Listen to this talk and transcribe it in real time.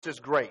versus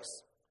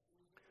grace.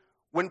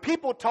 When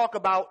people talk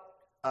about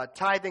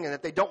tithing and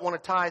that they don't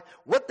want to tithe,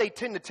 what they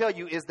tend to tell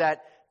you is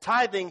that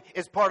tithing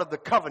is part of the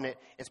covenant.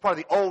 It's part of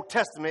the Old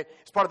Testament.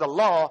 It's part of the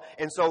law.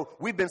 And so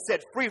we've been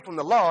set free from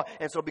the law.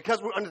 And so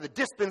because we're under the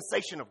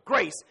dispensation of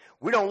grace,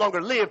 we no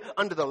longer live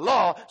under the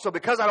law. So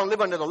because I don't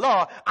live under the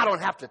law, I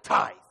don't have to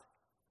tithe.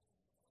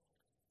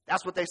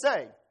 That's what they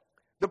say.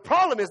 The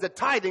problem is that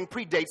tithing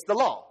predates the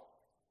law.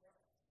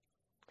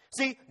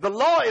 See, the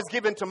law is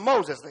given to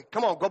Moses.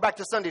 Come on, go back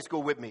to Sunday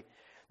school with me.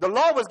 The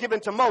law was given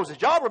to Moses.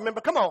 Y'all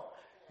remember, come on.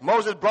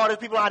 Moses brought his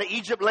people out of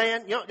Egypt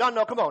land. Y'all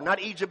know, come on,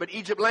 not Egypt, but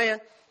Egypt land.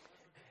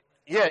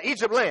 Yeah,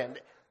 Egypt land.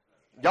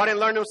 Y'all didn't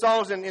learn those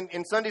songs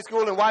in Sunday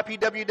school and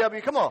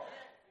YPWW? Come on.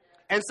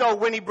 And so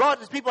when he brought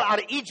his people out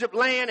of Egypt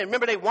land, and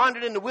remember they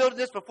wandered in the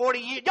wilderness for 40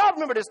 years. Y'all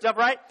remember this stuff,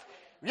 right?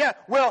 Yeah,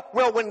 well,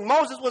 when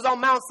Moses was on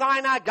Mount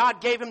Sinai,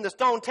 God gave him the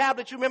stone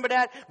tablets. You remember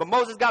that? But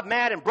Moses got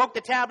mad and broke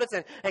the tablets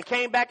and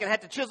came back and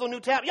had to chisel new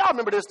tablets. Y'all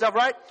remember this stuff,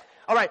 right?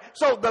 All right,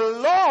 so the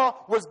law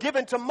was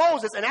given to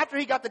Moses, and after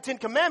he got the 10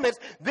 Commandments,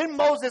 then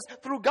Moses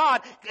through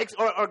God,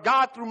 or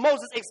God through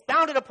Moses,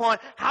 expounded upon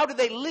how do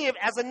they live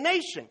as a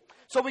nation.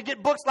 So we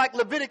get books like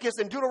Leviticus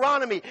and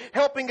Deuteronomy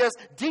helping us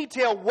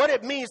detail what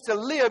it means to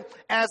live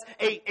as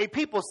a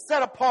people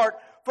set apart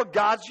for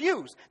God's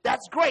use.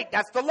 That's great.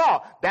 That's the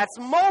law. That's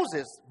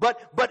Moses.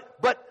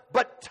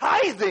 But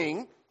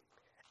tithing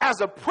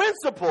as a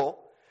principle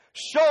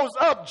shows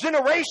up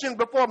generations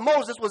before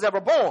Moses was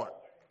ever born.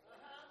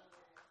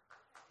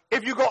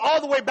 If you go all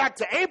the way back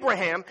to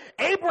Abraham,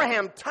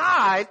 Abraham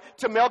tithed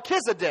to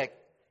Melchizedek.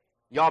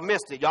 Y'all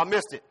missed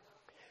it.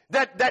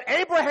 That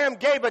Abraham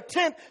gave a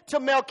tenth to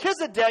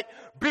Melchizedek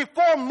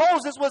before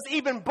Moses was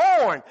even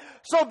born.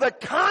 So the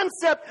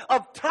concept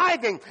of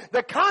tithing,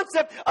 the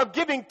concept of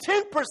giving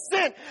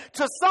 10%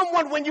 to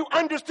someone when you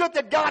understood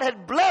that God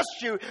had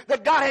blessed you,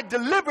 that God had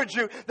delivered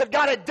you, that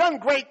God had done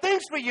great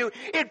things for you,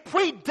 it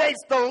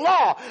predates the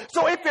law.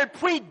 So if it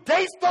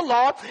predates the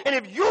law, and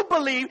if you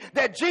believe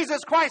that Jesus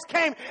Christ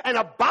came and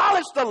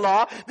abolished the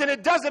law, then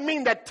it doesn't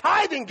mean that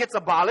tithing gets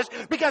abolished,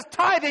 because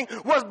tithing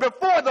was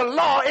before the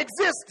law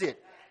existed.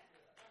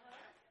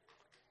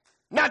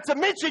 Not to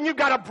mention, you've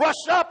got to brush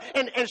up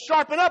and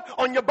sharpen up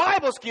on your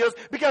Bible skills,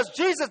 because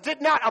Jesus did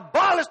not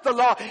abolish the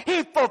law.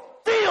 He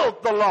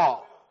fulfilled the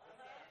law.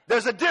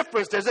 There's a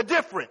difference.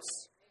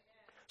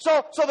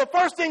 So the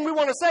first thing we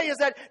want to say is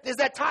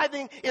that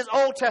tithing is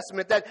Old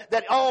Testament,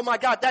 that oh my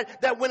God,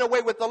 that went away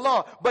with the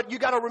law. But you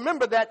got to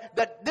remember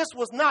that this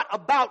was not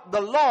about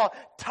the law.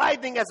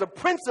 Tithing as a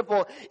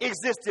principle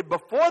existed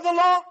before the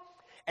law,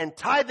 and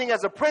tithing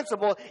as a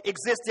principle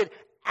existed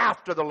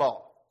after the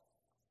law.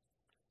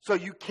 So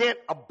you can't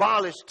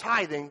abolish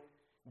tithing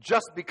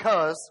just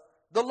because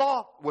the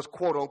law was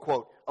quote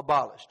unquote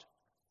abolished.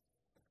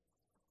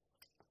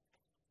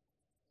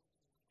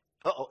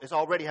 It's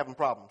already having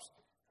problems.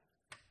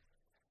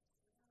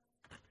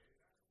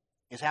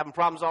 It's having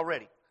problems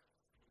already.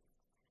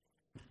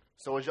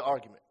 So is your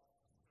argument.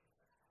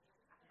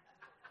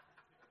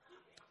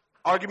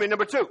 Argument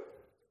number 2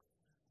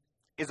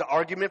 is an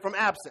argument from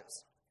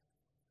absence.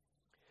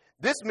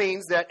 This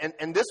means that,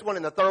 and this one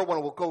and the third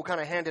one will go kind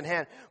of hand in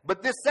hand,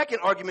 but this second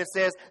argument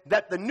says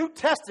that the New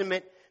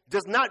Testament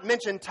does not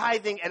mention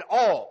tithing at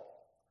all.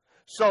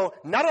 So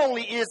not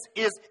only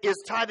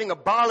is tithing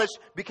abolished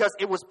because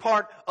it was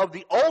part of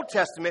the Old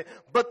Testament,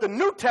 but the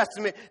New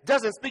Testament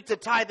doesn't speak to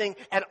tithing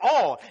at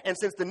all. And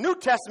since the New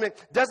Testament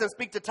doesn't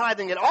speak to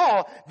tithing at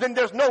all, then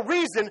there's no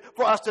reason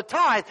for us to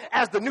tithe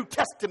as the New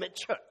Testament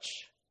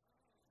church.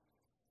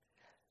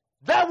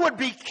 That would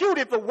be cute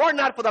if it were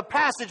not for the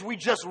passage we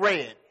just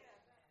read.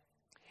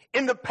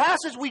 In the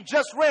passage we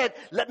just read,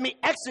 let me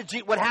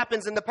exegete what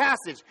happens in the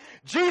passage.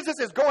 Jesus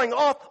is going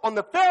off on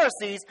the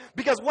Pharisees,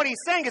 because what he's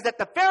saying is that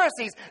the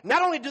Pharisees,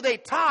 not only do they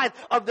tithe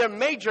of their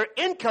major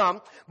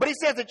income, but he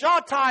says that y'all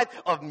tithe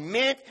of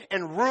mint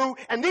and rue,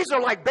 and these are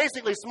like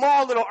basically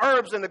small little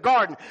herbs in the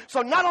garden.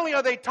 So not only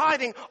are they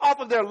tithing off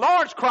of their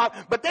large crop,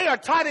 but they are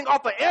tithing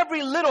off of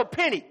every little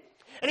penny.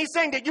 And he's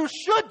saying that you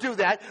should do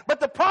that, but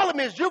the problem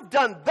is you've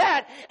done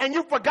that and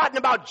you've forgotten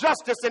about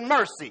justice and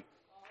mercy.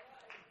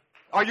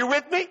 Are you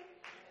with me?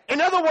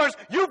 In other words,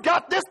 you've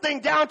got this thing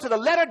down to the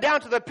letter,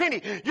 down to the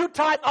penny. You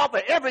tithe off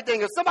of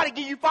everything. If somebody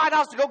give you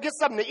 $5 to go get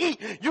something to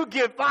eat, you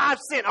give 5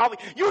 cents.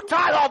 You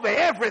tithe off of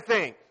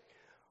everything.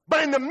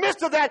 But in the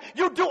midst of that,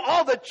 you do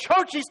all the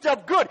churchy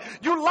stuff good.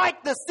 You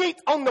like the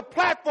seats on the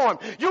platform.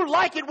 You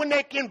like it when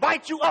they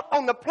invite you up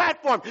on the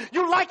platform.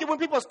 You like it when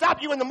people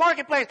stop you in the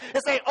marketplace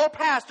and say, oh,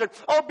 pastor,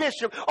 oh,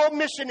 bishop, oh,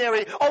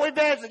 missionary, oh,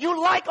 evangelist. You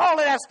like all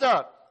of that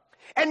stuff.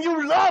 And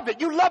you love it.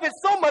 You love it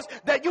so much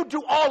that you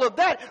do all of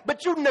that,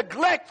 but you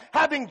neglect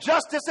having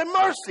justice and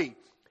mercy.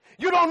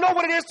 You don't know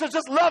what it is to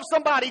just love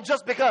somebody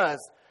just because.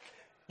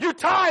 You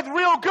tithe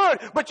real good,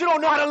 but you don't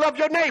know how to love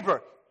your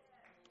neighbor.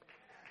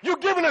 You're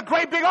giving a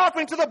great big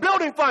offering to the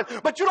building fund,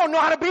 but you don't know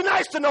how to be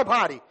nice to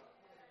nobody.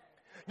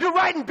 You're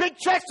writing big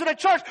checks to the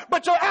church,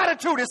 but your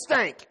attitude is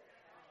stank.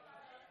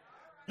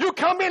 You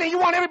come in and you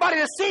want everybody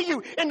to see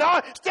you.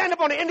 Stand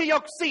up on the end of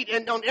your seat,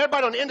 and on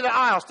everybody on the end of the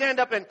aisle. Stand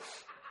up and,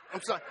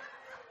 I'm sorry.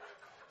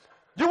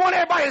 You want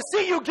everybody to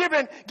see you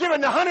giving the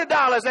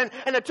 $100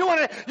 and the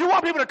 $200. You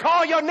want people to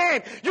call your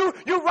name.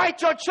 You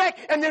write your check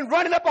and then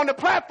run it up on the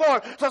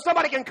platform so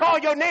somebody can call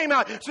your name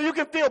out so you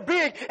can feel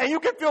big and you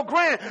can feel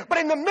grand. But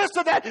in the midst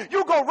of that,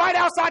 you go right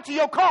outside to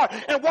your car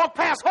and walk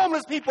past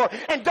homeless people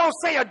and don't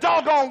say a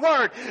doggone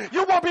word.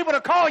 You want people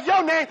to call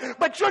your name,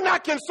 but you're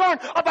not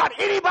concerned about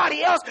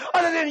anybody else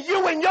other than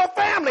you and your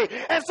family.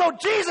 And so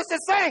Jesus is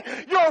saying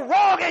you're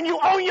wrong and you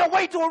own your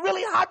way to a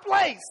really hot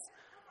place.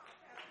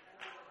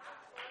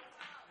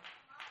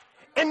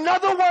 In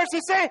other words,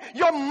 he's saying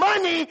your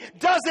money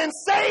doesn't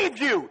save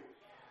you.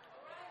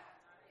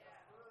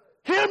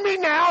 Hear me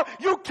now.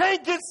 You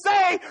can't get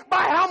saved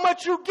by how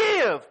much you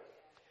give.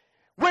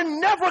 We're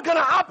never going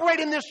to operate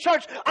in this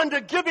church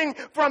under giving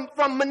from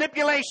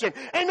manipulation.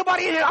 Ain't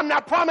nobody in here. I'm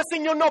not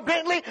promising you no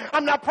Bentley.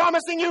 I'm not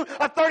promising you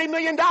a $30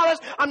 million.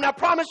 I'm not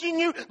promising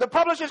you the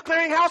Publishers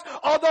Clearinghouse,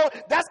 although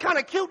that's kind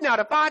of cute now,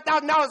 the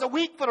 $5,000 a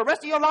week for the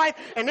rest of your life,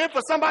 and then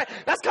for somebody,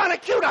 that's kind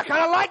of cute. I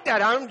kind of like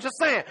that. I'm just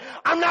saying.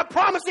 I'm not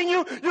promising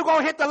you you're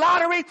going to hit the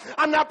lottery.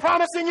 I'm not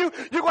promising you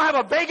you're going to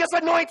have a Vegas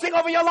anointing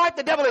over your life.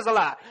 The devil is a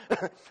lie.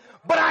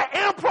 But I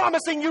am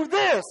promising you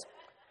this.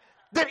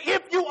 That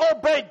if you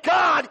obey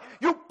God,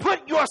 you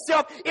put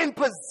yourself in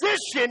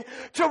position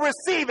to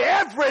receive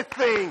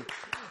everything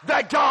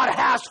that God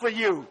has for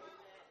you.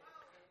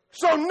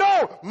 So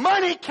no,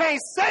 money can't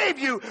save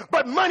you,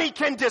 but money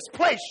can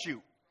displace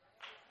you.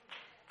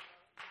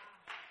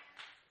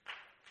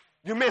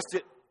 You missed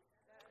it.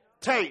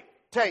 Tate,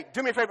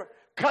 do me a favor.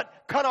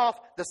 Cut off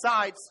the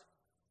sides.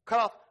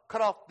 Cut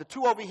off the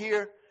 2 over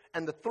here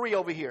and the 3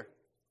 over here.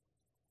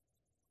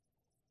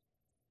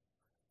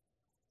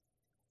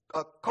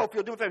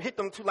 Cofield, do me a favor, hit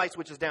them 2 light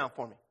switches down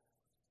for me.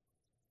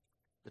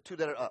 The 2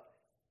 that are up.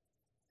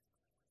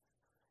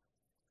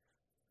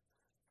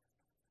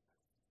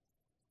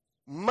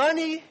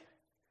 Money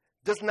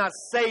does not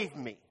save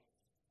me.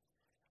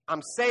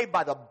 I'm saved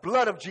by the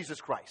blood of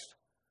Jesus Christ.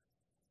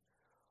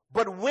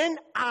 But when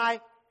I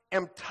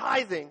am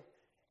tithing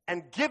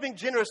and giving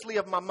generously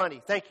of my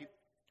money, thank you,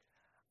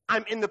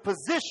 I'm in the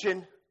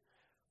position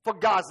for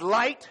God's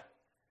light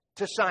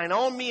to shine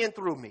on me and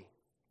through me.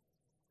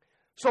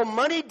 So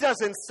money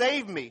doesn't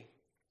save me,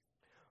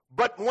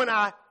 but when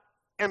I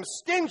am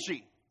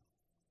stingy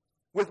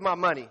with my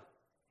money,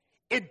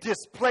 it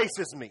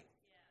displaces me.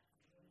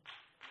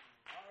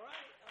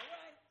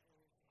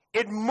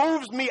 It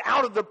moves me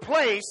out of the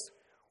place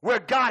where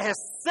God has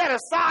set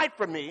aside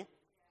for me,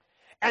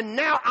 and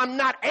now I'm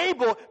not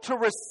able to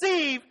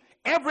receive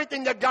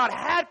everything that God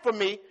had for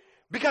me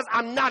because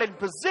I'm not in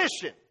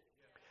position.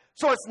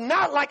 So it's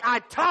not like I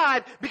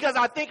tithe because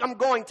I think I'm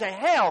going to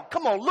hell.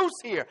 Come on, loose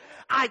here.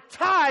 I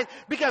tithe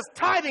because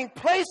tithing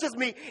places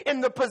me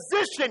in the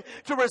position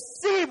to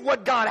receive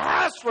what God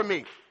has for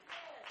me.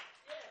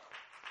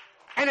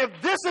 And if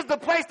this is the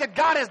place that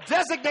God has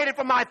designated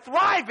for my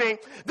thriving,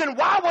 then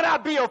why would I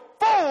be a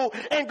fool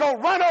and go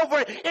run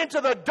over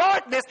into the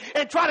darkness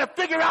and try to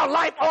figure out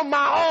life on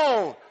my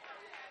own?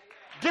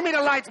 Give me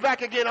the lights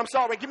back again. I'm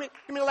sorry. Give me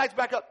the lights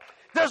back up.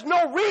 There's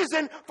no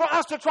reason for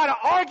us to try to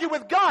argue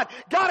with God.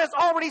 God has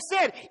already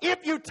said,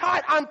 if you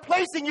tithe, I'm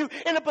placing you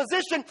in a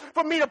position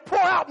for me to pour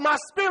out my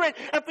spirit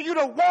and for you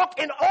to walk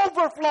in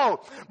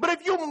overflow. But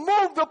if you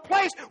move the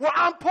place where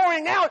I'm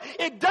pouring out,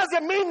 it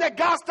doesn't mean that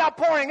God stopped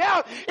pouring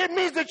out. It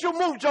means that you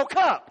moved your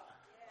cup.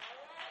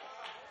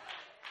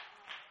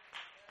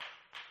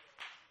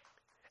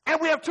 And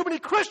we have too many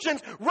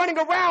Christians running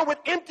around with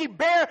empty,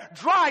 bare,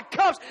 dry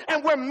cups,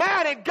 and we're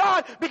mad at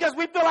God because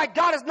we feel like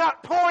God is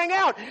not pouring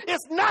out.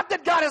 It's not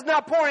that God is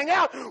not pouring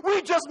out.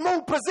 We just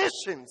move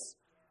positions.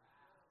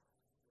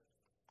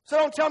 So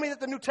don't tell me that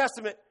the New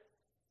Testament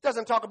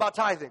doesn't talk about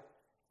tithing.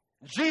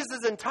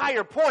 Jesus'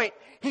 entire point,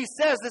 he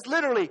says this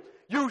literally,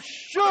 you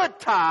should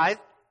tithe,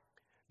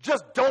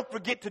 just don't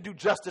forget to do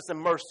justice and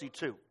mercy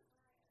too.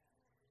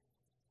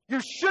 You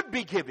should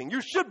be giving.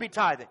 You should be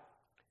tithing.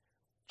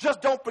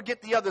 Just don't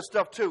forget the other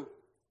stuff too.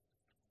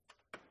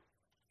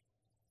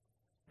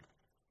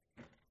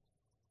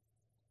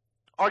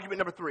 Argument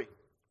number 3.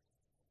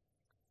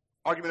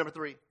 Argument number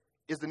 3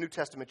 is the New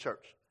Testament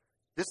church.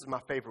 This is my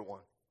favorite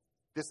one.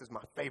 This is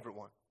my favorite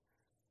one.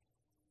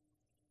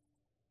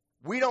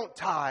 We don't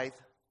tithe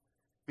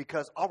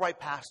because, all right,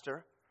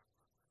 pastor,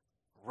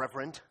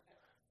 reverend,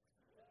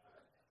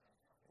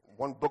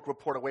 one book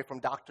report away from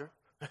doctor.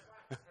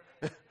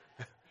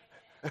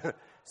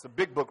 It's a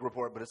big book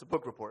report, but it's a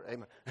book report.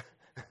 Amen.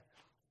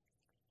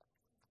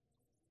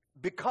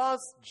 Because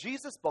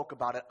Jesus spoke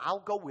about it, I'll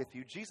go with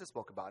you. Jesus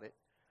spoke about it.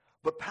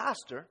 But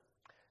pastor,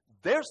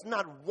 there's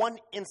not one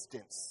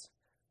instance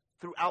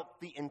throughout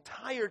the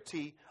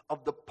entirety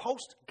of the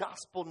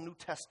post-gospel New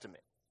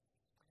Testament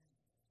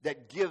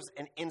that gives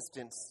an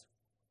instance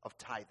of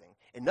tithing.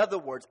 In other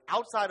words,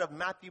 outside of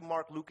Matthew,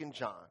 Mark, Luke, and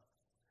John,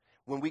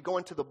 when we go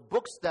into the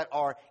books that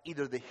are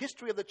either the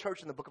history of the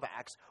church in the book of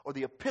Acts or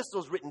the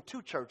epistles written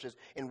to churches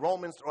in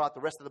Romans throughout the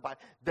rest of the Bible,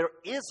 there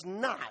is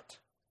not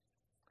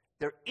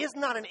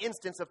an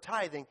instance of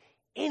tithing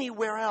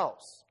anywhere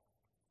else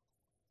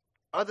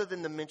other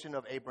than the mention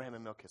of Abraham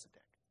and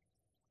Melchizedek.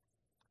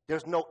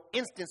 there's no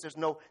instance,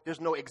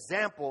 there's no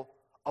example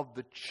of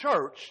the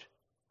church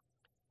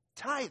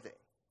tithing.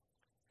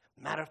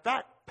 Matter of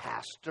fact,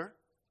 Pastor,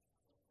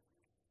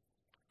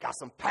 got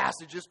some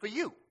passages for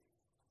you.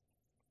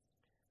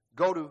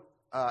 Go to,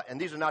 and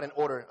these are not in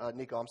order,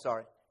 Nico, I'm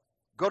sorry.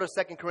 Go to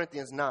 2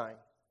 Corinthians 9,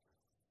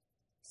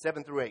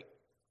 7 through 8.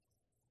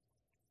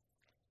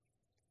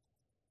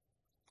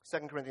 2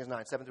 Corinthians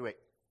 9, 7 through 8.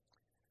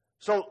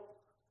 So,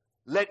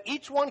 let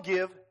each one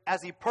give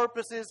as he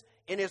purposes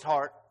in his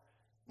heart,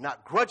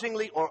 not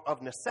grudgingly or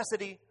of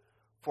necessity,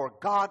 for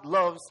God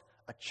loves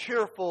a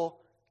cheerful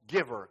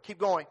giver. Keep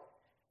going.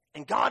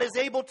 And God is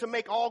able to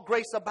make all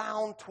grace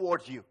abound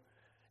towards you,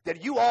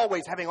 that you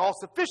always, having all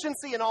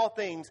sufficiency in all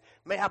things,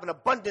 may have an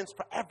abundance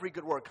for every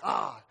good work.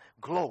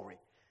 Glory.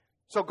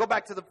 So go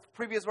back to the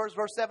previous verse,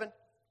 verse 7.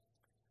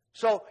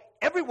 So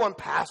everyone,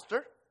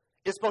 pastor,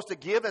 is supposed to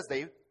give as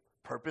they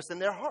purpose in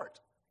their heart.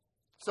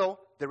 So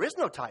there is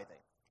no tithing.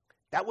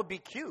 That would be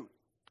cute.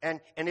 And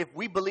if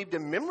we believed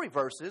in memory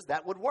verses,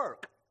 that would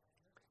work.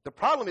 The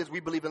problem is we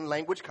believe in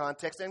language,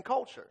 context, and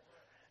culture.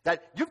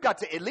 That you've got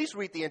to at least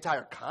read the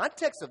entire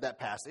context of that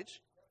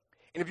passage.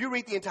 And if you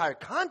read the entire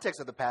context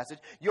of the passage,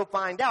 you'll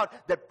find out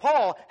that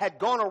Paul had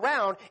gone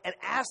around and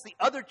asked the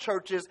other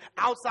churches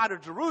outside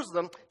of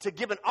Jerusalem to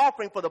give an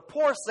offering for the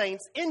poor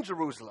saints in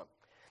Jerusalem.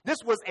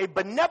 This was a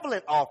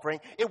benevolent offering.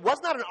 It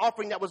was not an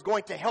offering that was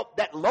going to help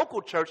that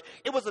local church.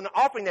 It was an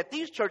offering that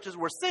these churches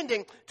were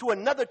sending to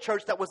another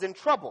church that was in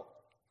trouble.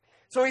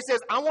 So he says,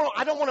 I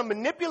don't want to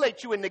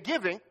manipulate you into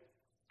giving.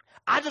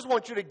 I just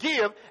want you to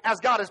give as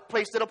God has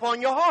placed it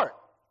upon your heart.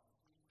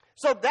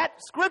 So that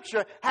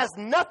scripture has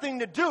nothing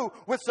to do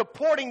with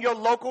supporting your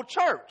local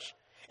church.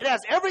 It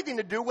has everything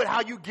to do with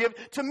how you give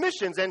to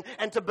missions and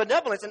to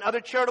benevolence and other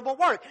charitable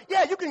work.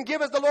 Yeah, you can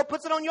give as the Lord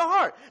puts it on your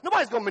heart.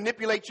 Nobody's going to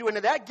manipulate you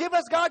into that. Give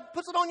as God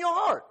puts it on your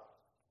heart.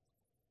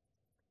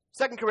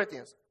 2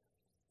 Corinthians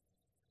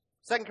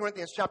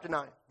chapter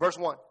 9, verse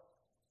 1.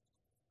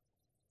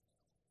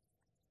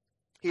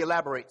 He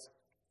elaborates.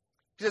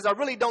 He says, I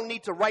really don't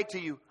need to write to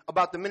you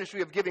about the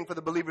ministry of giving for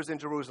the believers in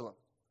Jerusalem,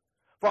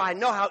 for I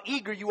know how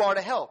eager you are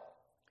to help.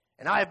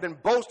 And I have been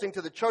boasting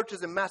to the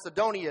churches in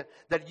Macedonia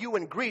that you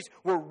in Greece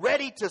were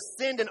ready to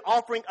send an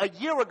offering a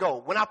year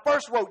ago when I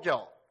first wrote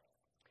y'all.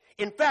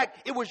 In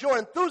fact, it was your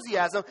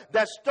enthusiasm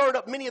that stirred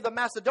up many of the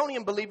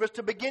Macedonian believers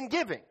to begin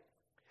giving.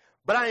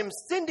 But I am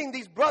sending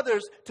these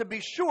brothers to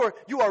be sure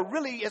you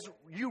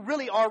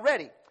really are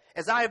ready,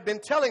 as I have been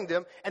telling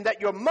them, and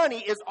that your money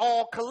is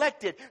all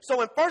collected.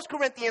 So in 1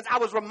 Corinthians, I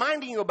was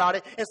reminding you about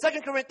it. In 2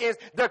 Corinthians,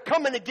 they're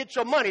coming to get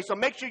your money. So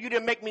make sure you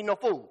didn't make me no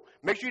fool.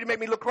 Make sure you didn't make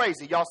me look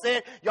crazy. Y'all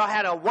said y'all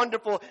had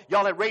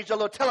raised your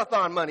little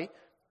telethon money.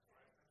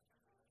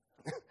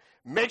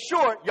 Make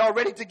sure y'all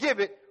ready to give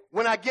it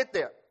when I get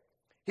there.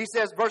 He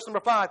says, verse number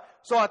 5,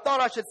 so I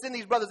thought I should send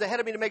these brothers ahead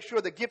of me to make sure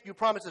the gift you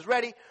promised is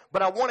ready,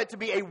 but I want it to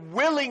be a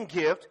willing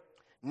gift,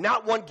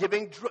 not one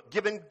given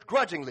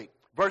grudgingly.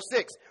 Verse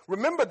 6,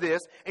 remember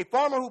this, a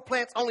farmer who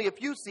plants only a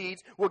few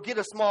seeds will get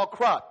a small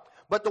crop,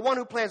 but the one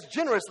who plants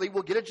generously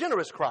will get a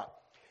generous crop.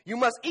 You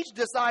must each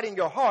decide in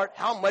your heart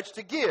how much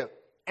to give,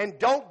 and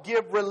don't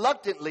give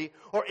reluctantly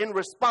or in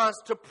response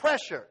to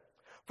pressure.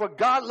 For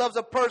God loves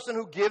a person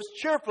who gives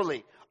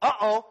cheerfully.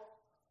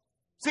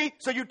 See,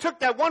 so you took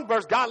that one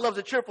verse, God loves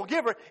a cheerful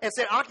giver, and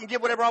said, I can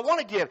give whatever I want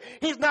to give.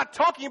 He's not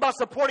talking about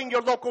supporting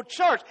your local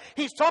church.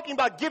 He's talking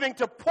about giving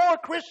to poor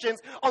Christians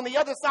on the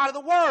other side of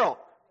the world.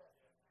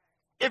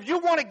 If you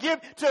want to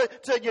give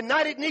to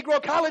United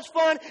Negro College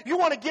Fund, you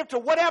want to give to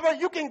whatever,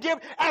 you can give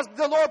as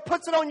the Lord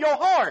puts it on your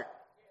heart.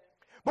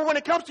 But when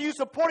it comes to you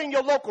supporting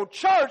your local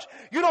church,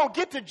 you don't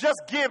get to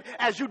just give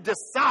as you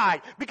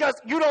decide, because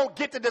you don't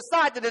get to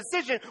decide. The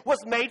decision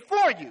was made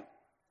for you.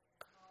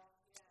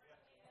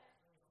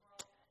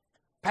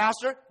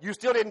 Pastor, you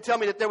still didn't tell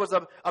me that there was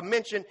a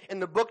mention in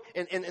the book,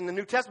 in the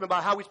New Testament,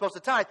 about how we're supposed to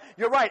tithe.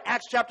 You're right.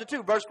 Acts chapter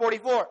 2, verse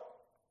 44.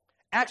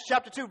 Acts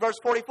chapter 2, verse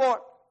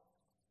 44.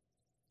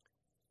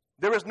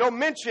 There is no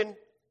mention,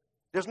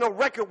 there's no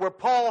record where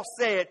Paul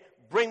said,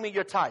 bring me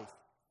your tithe.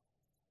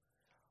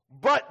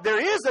 But there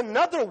is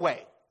another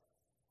way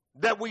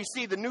that we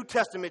see the New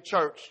Testament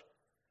church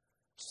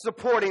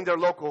supporting their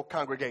local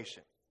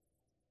congregation.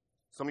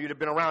 Some of you that have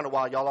been around a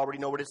while, y'all already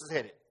know where this is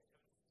headed.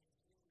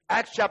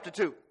 Acts chapter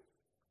 2,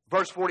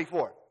 verse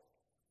 44.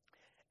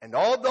 And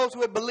all those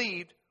who had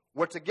believed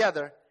were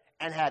together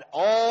and had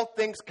all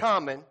things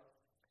common,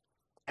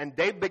 and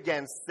they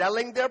began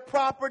selling their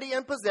property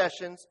and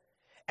possessions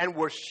and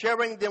were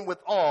sharing them with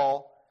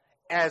all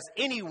as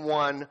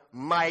anyone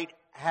might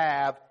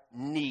have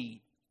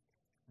need.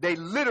 They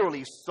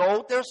literally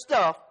sold their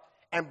stuff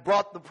and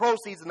brought the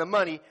proceeds and the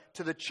money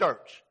to the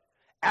church.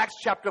 Acts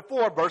chapter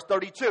 4, verse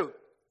 32.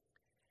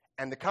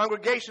 And the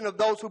congregation of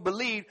those who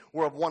believed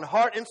were of one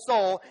heart and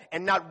soul,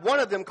 and not one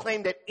of them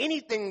claimed that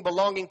anything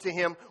belonging to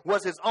him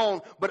was his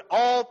own, but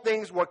all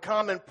things were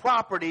common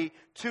property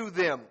to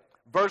them.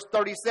 Verse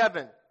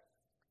 37.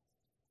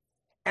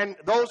 And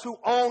those who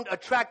owned a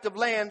tract of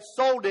land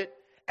sold it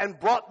and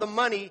brought the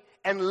money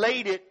and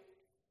laid it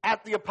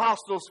at the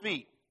apostles'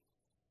 feet.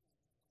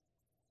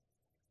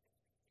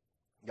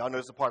 Y'all know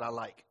this is the part I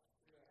like.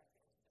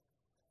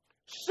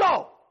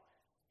 So,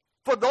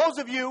 for those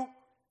of you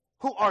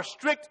who are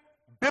strict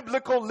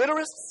biblical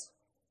literalists,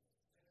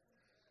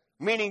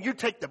 meaning you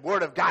take the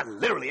word of God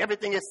literally,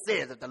 everything it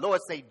says, if the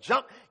Lord say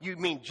jump, you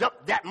mean jump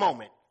that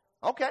moment.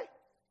 Okay,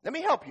 let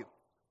me help you.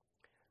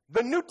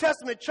 The New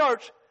Testament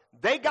church,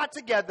 they got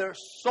together,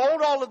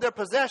 sold all of their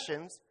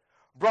possessions,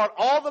 brought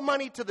all the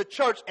money to the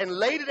church and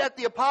laid it at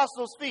the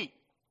apostles' feet.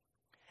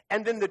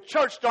 And then the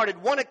church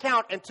started one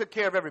account and took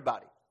care of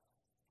everybody.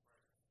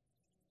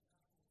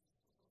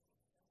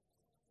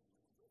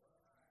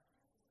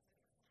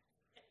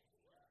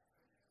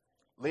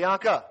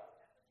 Leonka.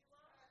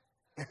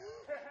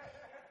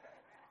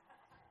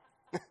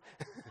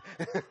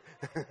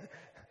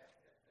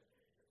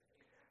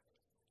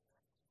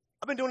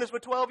 I've been doing this for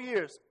 12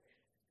 years.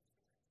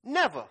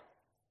 Never,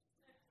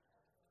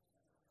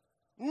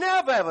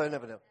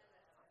 ever.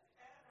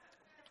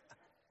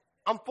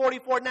 I'm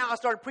 44 now. I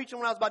started preaching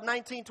when I was about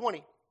 19,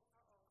 20.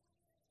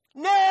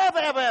 Never,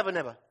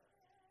 ever.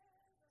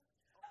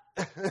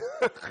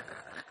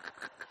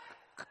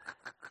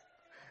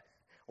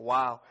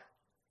 Wow.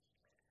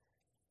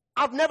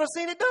 I've never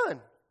seen it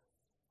done.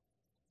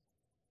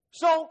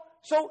 So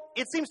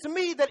it seems to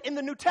me that in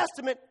the New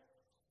Testament,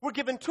 we're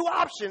given two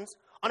options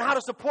on how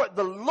to support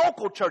the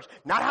local church.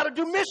 Not how to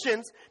do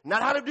missions,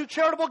 not how to do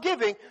charitable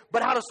giving,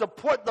 but how to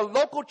support the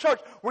local church.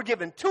 We're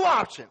given two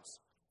options.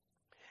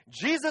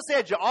 Jesus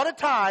said you ought to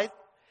tithe,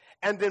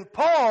 and then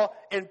Paul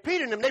and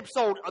Peter and them, they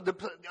sold,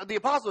 the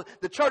apostles,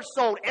 the church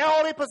sold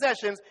all their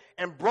possessions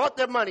and brought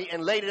their money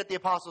and laid it at the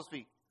apostles'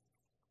 feet.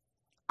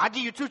 I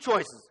give you two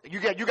choices. You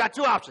got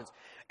two options.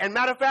 And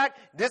matter of fact,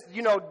 this,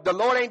 the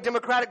Lord ain't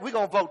democratic. We're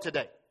going to vote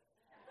today.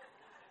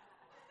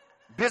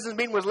 Business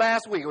meeting was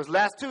last week. It was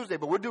last Tuesday,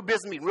 but we'll do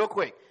business meeting real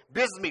quick.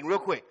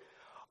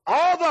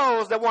 All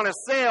those that want to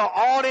sell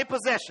all their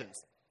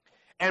possessions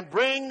and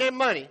bring their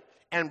money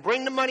and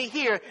bring the money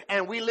here,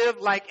 and we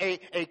live like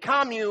a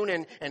commune,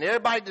 and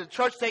everybody, the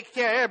church takes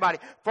care of everybody.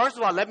 First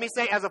of all, let me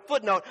say as a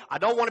footnote, I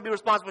don't want to be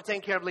responsible for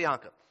taking care of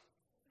Leonka.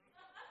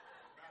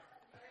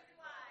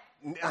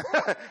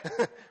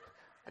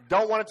 I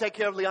don't want to take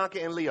care of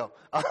Leonka and Leo.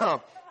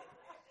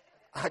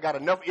 I got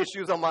enough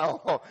issues on my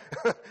own.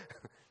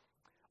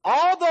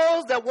 All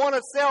those that want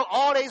to sell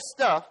all their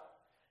stuff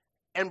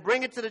and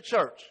bring it to the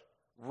church,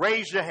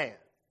 raise your hand.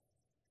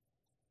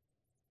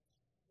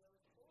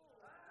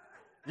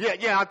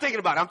 Yeah, I'm thinking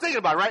about it,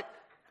 right?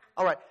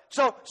 All right.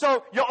 So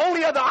your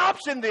only other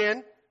option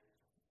then,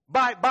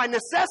 by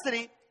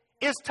necessity,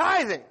 is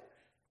tithing.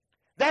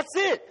 That's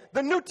it.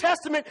 The New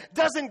Testament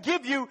doesn't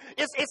give you,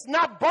 it's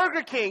not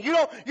Burger King. You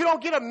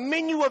don't get a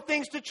menu of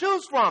things to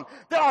choose from.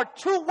 There are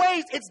two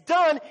ways it's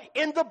done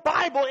in the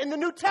Bible, in the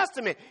New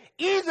Testament.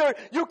 Either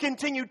you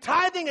continue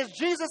tithing as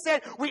Jesus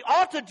said we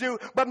ought to do,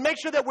 but make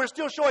sure that we're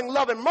still showing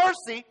love and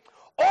mercy,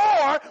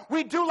 or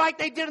we do like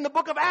they did in the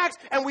book of Acts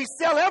and we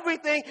sell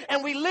everything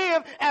and we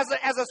live as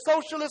a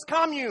socialist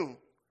commune.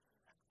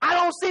 I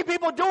don't see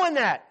people doing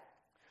that.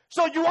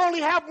 So you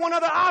only have one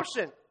other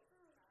option.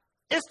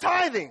 It's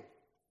tithing.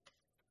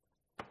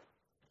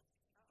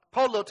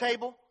 Pull a little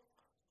table.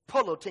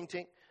 Pull a little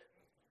tink.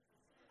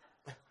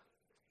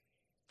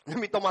 Let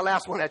me throw my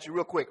last one at you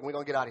real quick and we're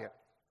going to get out of here.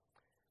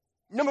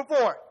 Number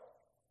 4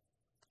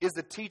 is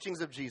the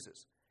teachings of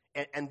Jesus.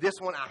 And this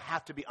one I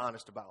have to be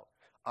honest about.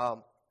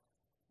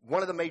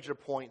 One of the major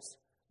points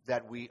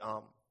that we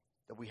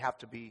have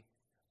to be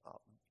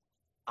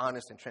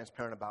honest and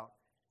transparent about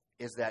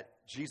is that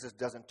Jesus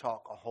doesn't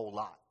talk a whole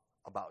lot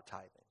about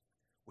tithing.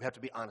 We have to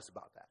be honest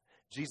about that.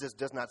 Jesus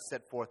does not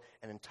set forth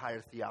an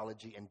entire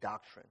theology and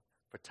doctrine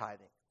for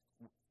tithing.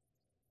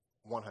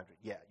 100.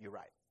 Yeah, you're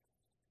right.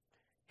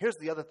 Here's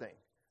the other thing.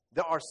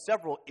 There are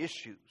several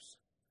issues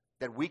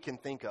that we can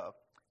think of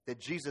that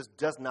Jesus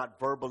does not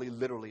verbally,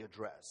 literally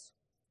address.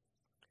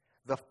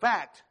 The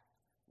fact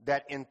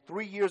that in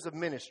 3 years of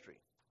ministry,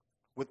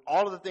 with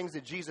all of the things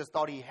that Jesus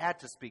thought he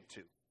had to speak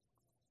to,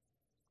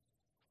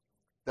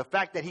 the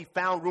fact that he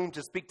found room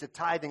to speak to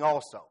tithing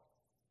also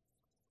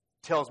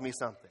tells me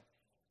something.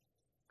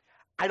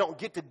 I don't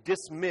get to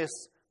dismiss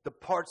the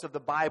parts of the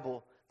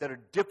Bible that are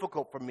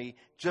difficult for me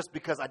just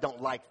because I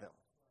don't like them.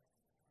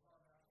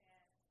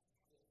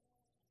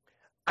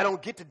 I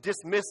don't get to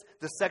dismiss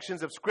the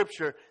sections of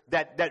Scripture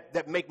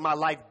that make my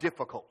life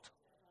difficult.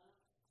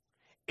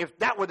 If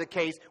that were the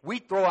case,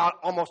 we'd throw out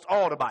almost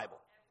all the Bible.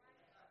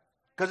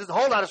 Because there's a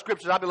whole lot of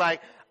Scriptures I'd be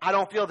like, I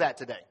don't feel that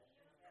today.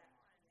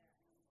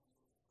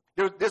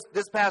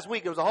 This past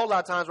week, there was a whole lot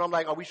of times where I'm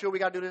like, are we sure we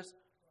got to do this?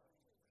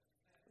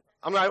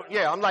 I'm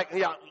like,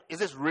 is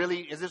this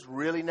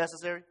really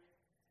necessary?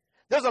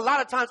 There's a lot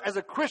of times as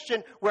a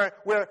Christian where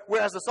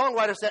as the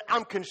songwriter said,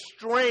 I'm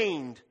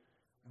constrained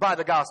by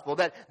the gospel,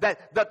 that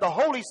the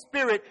Holy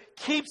Spirit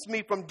keeps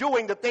me from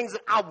doing the things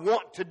that I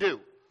want to do.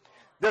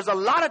 There's a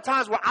lot of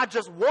times where I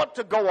just want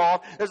to go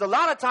off. There's a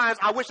lot of times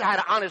I wish I had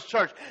an honest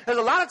church. There's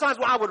a lot of times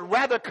where I would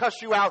rather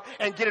cuss you out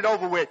and get it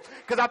over with.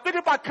 Because I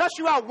figure if I cuss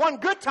you out one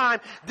good time,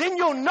 then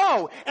you'll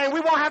know, and we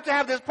won't have to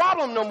have this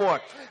problem no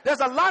more. There's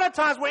a lot of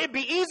times where it'd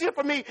be easier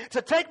for me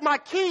to take my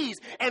keys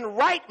and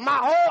write my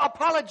whole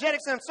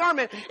apologetics and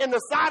sermon in the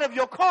side of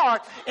your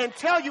car and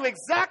tell you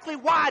exactly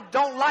why I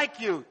don't like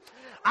you.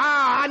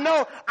 I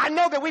know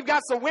that we've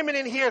got some women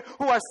in here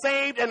who are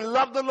saved and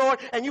love the Lord,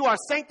 and you are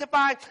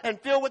sanctified and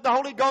filled with the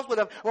Holy Ghost with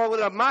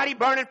a mighty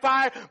burning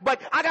fire.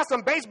 But I got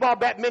some baseball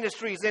bat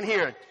ministries in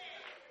here.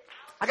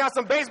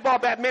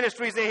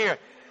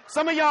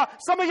 Some of y'all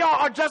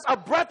are just a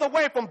breath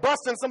away from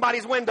busting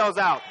somebody's windows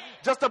out.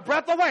 Just a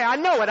breath away. I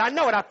know it.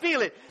 I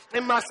feel it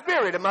in my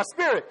spirit.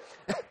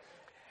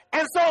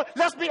 And so,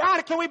 let's be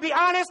honest. Can we be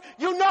honest?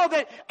 You know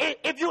that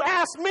if you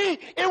ask me,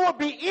 it would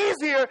be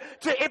easier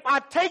if I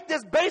take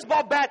this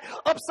baseball bat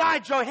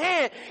upside your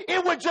head,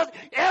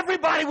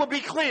 everybody would be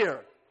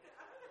clear.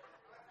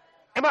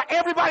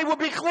 Everybody would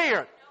be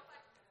clear.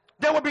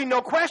 There would be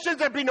no questions.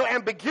 There'd be no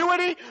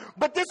ambiguity.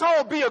 But this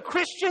whole be a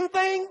Christian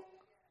thing,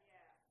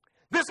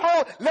 this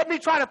whole let me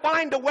try to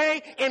find a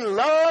way in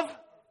love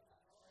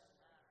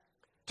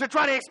to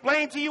try to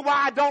explain to you why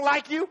I don't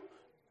like you.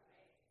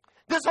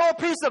 This whole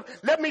piece of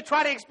let me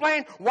try to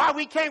explain why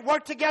we can't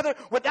work together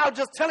without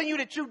just telling you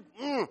that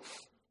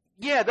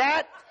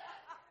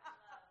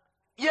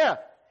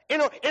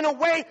in a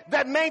way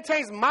that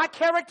maintains my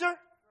character.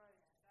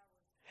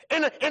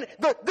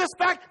 This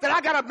fact that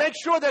I got to make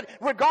sure that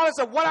regardless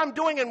of what I'm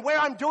doing and where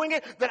I'm doing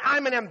it, that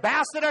I'm an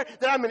ambassador,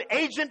 that I'm an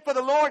agent for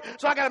the Lord.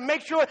 So I got to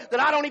make sure that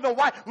I don't even,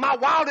 my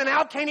wild and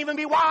out can't even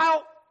be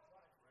wild.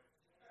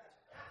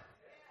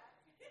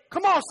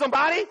 Come on,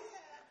 somebody.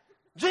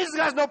 Jesus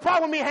has no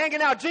problem with me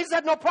hanging out. Jesus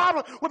had no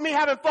problem with me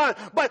having fun.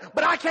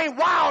 But I can't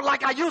wild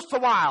like I used to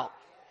wild.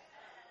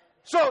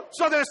 So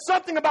there's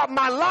something about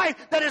my life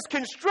that is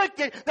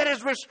constricted, that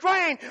is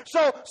restrained.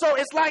 So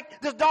it's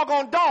like this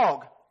doggone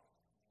dog.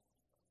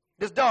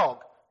 This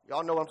dog.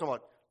 Y'all know what I'm talking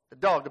about. The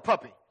dog, the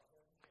puppy.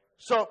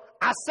 So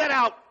I set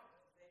out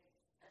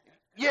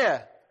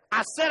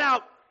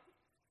a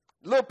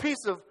little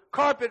piece of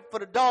carpet for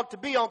the dog to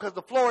be on because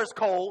the floor is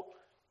cold.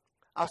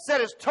 I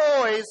set his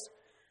toys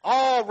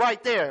all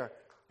right there,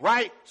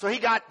 right? So he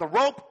got the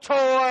rope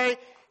toy.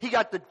 He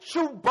got the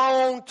chew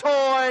bone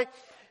toy.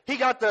 He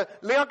got the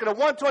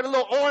one toy, the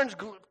little orange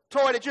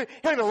toy he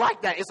don't even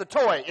like that. It's a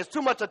toy. It's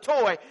too much a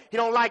toy. He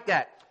don't like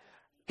that.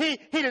 He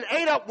done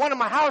ate up one of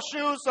my house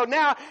shoes. So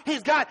now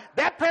he's got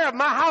that pair of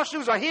my house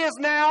shoes are his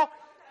now.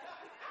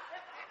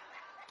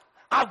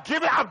 I've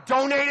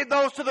donated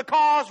those to the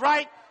cause,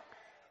 right?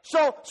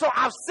 So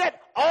I've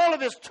set all of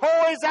his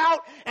toys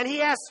out and he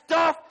has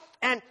stuff.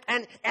 And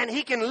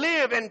he can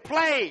live and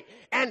play.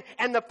 And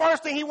the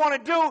first thing he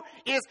want to do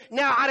is,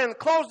 now I done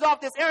closed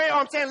off this area.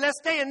 I'm saying, let's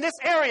stay in this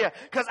area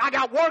because I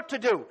got work to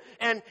do.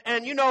 And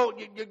you know,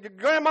 your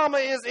grandmama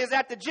is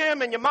at the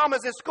gym and your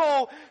mama's at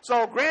school.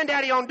 So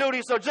granddaddy on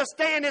duty. So just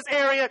stay in this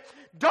area.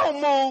 Don't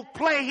move.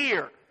 Play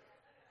here.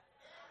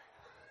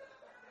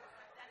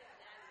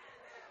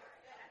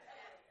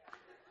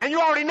 And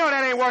you already know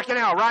that ain't working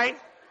out, right?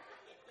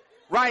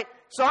 Right?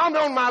 So I'm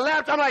on my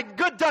left. I'm like,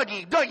 good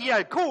Dougie,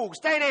 yeah, cool,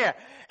 stay there.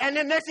 And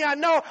then next thing I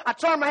know, I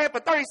turn my head for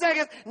 30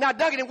 seconds. Now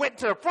Dougie then went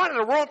to the front of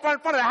the room,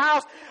 front of the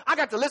house. I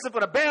got to listen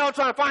for the bell,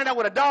 trying to find out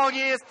what a dog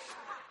is.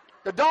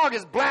 The dog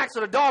is black, so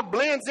the dog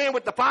blends in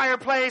with the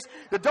fireplace.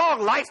 The dog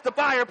lights the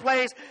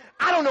fireplace.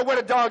 I don't know where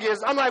the dog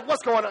is. I'm like,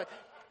 what's going on?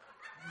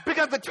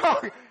 Because the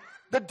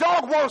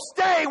dog won't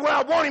stay where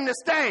I want him to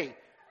stay.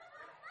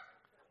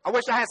 I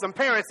wish I had some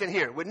parents in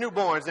here with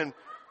newborns and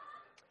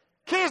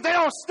kids. They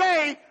don't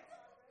stay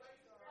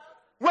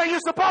where you're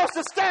supposed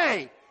to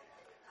stay.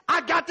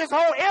 I got this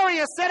whole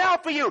area set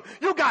out for you.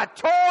 You got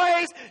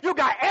toys. You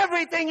got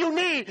everything you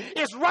need.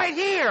 It's right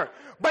here.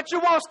 But you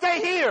won't stay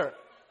here.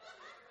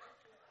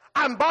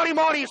 I bought him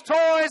all these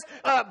toys,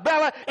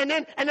 Bella, and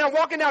then I'm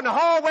walking down the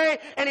hallway,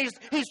 and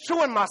he's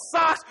chewing my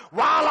socks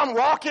while I'm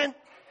walking.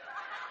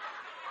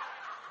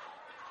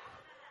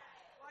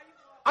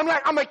 I'm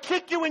like, I'm going to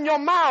kick you in your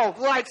mouth.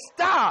 Like,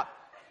 stop.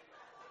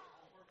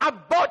 We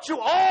bought you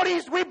all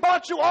these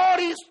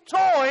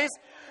toys,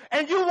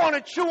 and you want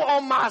to chew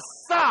on my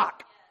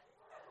sock.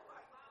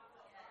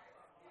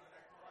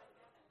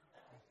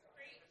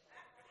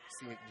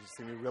 Did you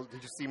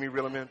see me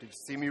reel him in? Did you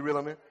see me reel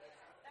him in?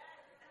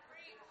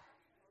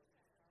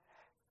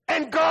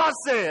 And God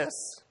says,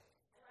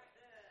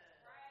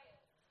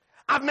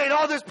 I've made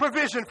all this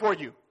provision for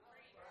you.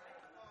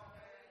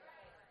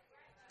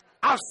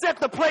 I've set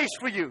the place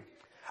for you.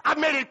 I've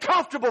made it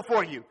comfortable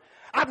for you.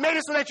 I've made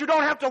it so that you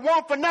don't have to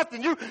want for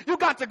nothing. You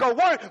got to go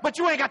work, but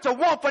you ain't got to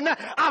want for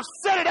nothing. I've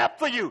set it up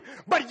for you.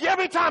 But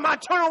every time I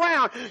turn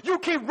around, you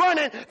keep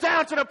running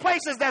down to the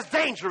places that's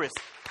dangerous.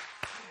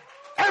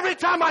 Every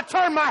time I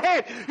turn my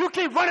head, you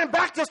keep running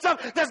back to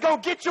stuff that's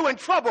going to get you in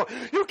trouble.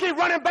 You keep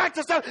running back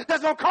to stuff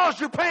that's going to cause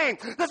you pain,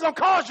 that's going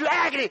to cause you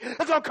agony,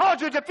 that's going to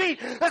cause you defeat,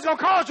 that's going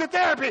to cause you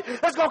therapy,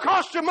 that's going to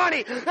cost you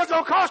money, that's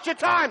going to cost you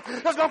time,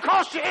 that's going to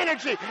cost you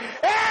energy.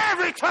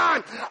 Every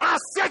time I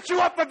set you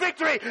up for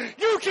victory,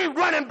 you keep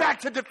running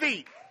back to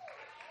defeat.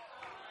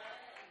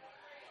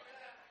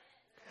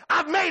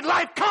 I've made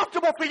life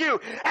comfortable for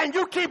you, and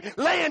you keep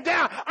laying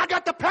down. I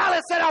got the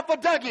pallet set out for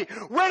Dougie.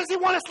 Where does he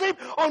want to sleep?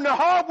 On the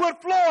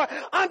hardwood floor,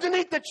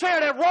 underneath the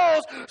chair that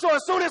rolls, so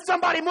as soon as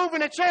somebody moves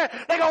in the chair,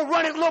 they're going to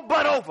run his little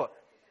butt over.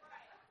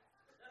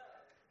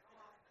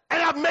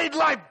 And I've made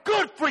life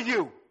good for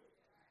you.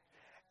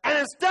 And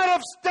instead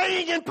of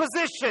staying in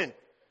position,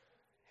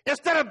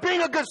 instead of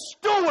being a good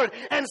steward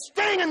and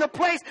staying in the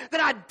place that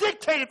I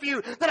dictated for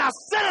you, that I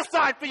set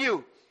aside for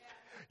you,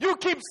 you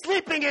keep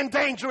sleeping in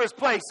dangerous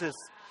places.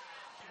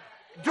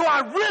 Do I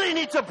really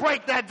need to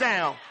break that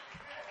down?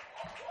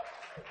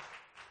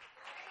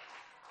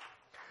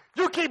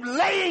 You keep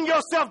laying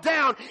yourself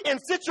down in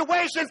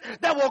situations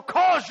that will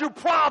cause you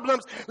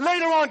problems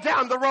later on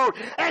down the road.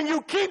 And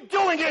you keep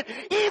doing it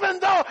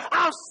even though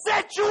I've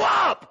set you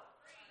up.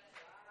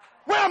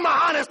 Where are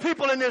my honest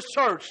people in this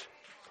church?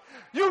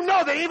 You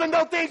know that even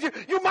though things,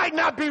 you might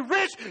not be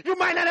rich, you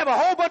might not have a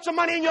whole bunch of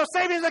money in your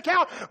savings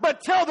account,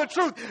 but tell the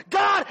truth.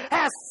 God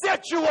has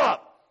set you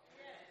up.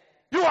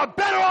 You are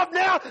better off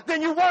now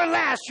than you were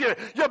last year.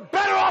 You're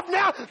better off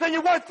now than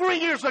you were 3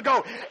 years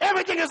ago.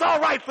 Everything is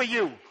all right for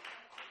you.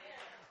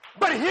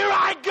 But here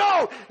I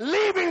go,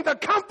 leaving the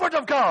comfort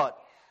of God,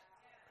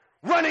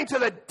 running to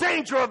the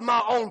danger of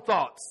my own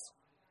thoughts.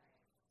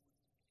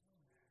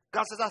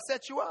 God says, I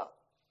set you up.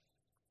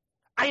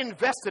 I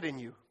invested in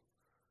you.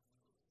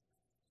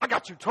 I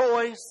got you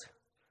toys.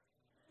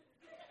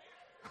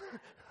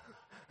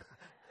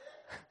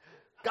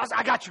 God says,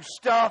 I got you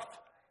stuff.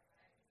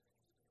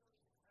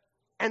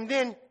 And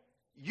then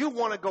you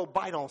want to go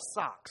bite on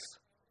socks.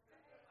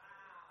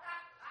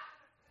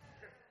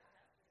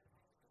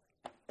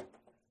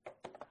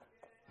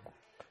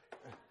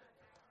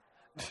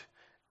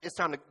 It's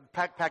time to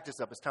pack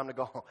this up. It's time to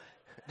go home.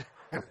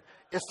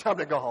 It's time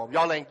to go home.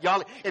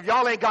 If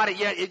y'all ain't got it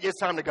yet, it's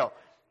time to go.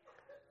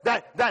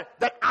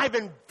 That I've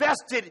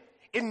invested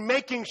in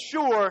making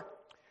sure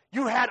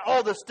you had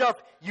all the stuff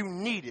you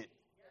needed.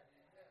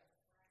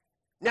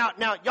 Now,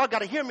 y'all got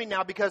to hear me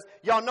now, because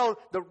y'all know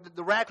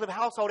the Radcliffe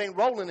household ain't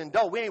rolling in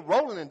dough. We ain't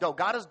rolling in dough.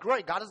 God is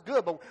great. God is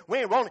good, but we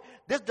ain't rolling.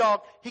 This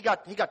dog, he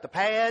got the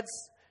pads,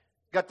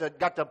 got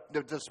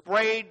the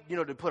spray,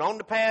 to put on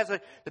the pads.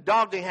 The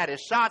dog didn't have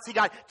his shots.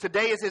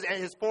 Today is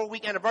his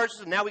 4-week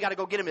anniversary, so now we got to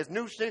go get him his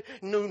new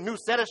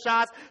set of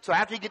shots. So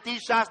after he get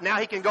these shots,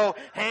 now he can go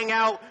hang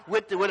out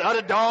with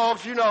other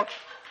dogs,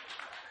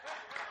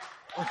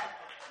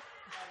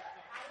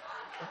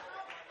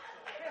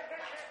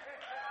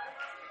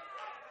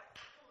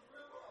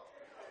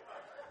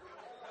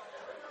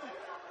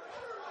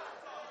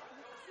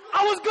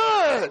 I was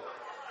good.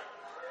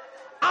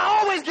 I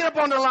always get up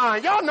on the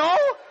line. Y'all know.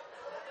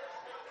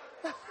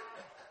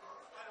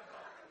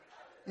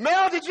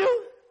 Mel, did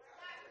you?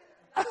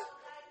 I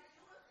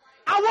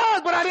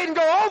was, but I didn't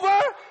go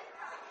over.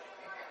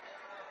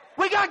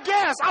 We got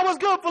gas. I was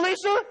good,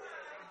 Felicia.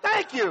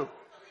 Thank you.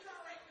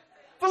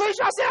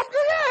 Felicia, I said, I'm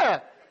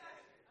good.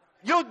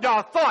 Yeah.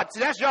 Y'all thought. See,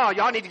 that's y'all.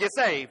 Y'all need to get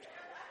saved.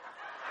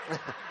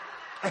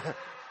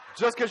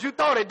 Just because you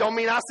thought it don't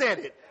mean I said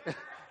it.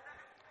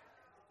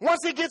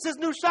 Once he gets his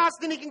new shots,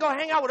 then he can go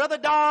hang out with other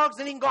dogs,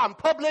 and he can go out in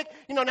public.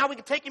 Now we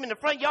can take him in the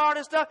front yard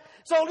and stuff.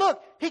 So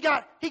look, he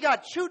got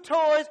chew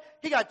toys,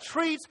 he got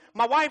treats.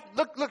 My wife,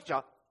 look,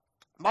 y'all.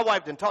 My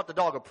wife done taught the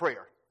dog a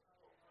prayer.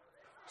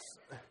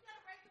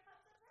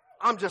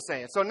 I'm just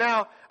saying. So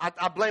now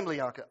I blame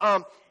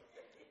Leonka.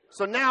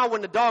 So now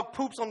when the dog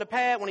poops on the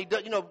pad, when he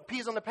does,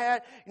 pees on the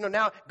pad,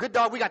 now good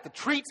dog, we got the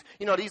treats,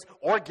 these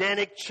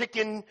organic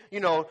chicken,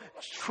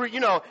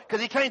 because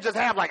he can't just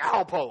have like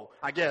Alpo,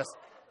 I guess.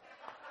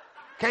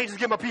 Can't just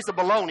give him a piece of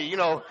bologna,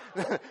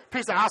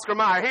 piece of Oscar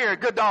Mayer. Here,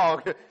 good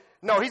dog.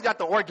 No, he's got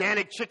the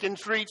organic chicken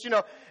treats,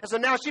 And so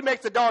now she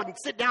makes the dog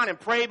sit down and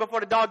pray before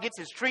the dog gets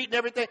his treat and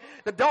everything.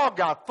 The dog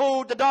got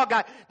food.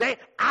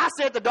 I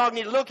said the dog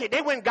needed a little kid.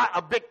 They went and got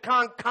a big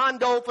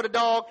condo for the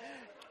dog.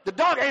 The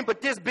dog ain't but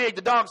this big.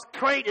 The dog's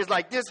crate is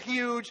like this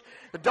huge.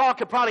 The dog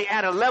could probably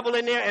add a level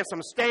in there and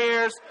some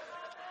stairs.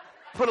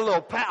 Put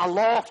a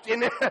loft in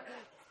there.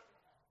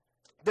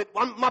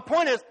 My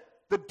point is,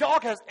 the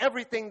dog has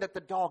everything that the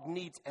dog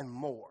needs and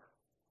more.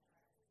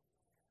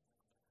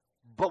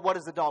 But what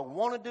does the dog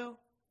want to do?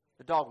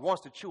 The dog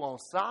wants to chew on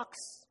socks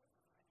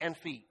and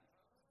feet.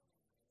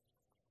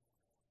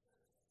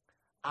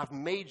 I've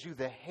made you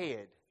the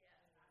head,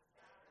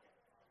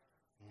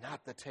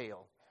 not the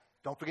tail.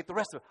 Don't forget the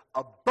rest of it.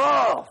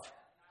 Above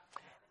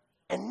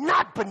and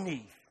not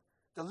beneath,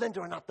 the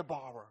lender and not the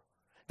borrower.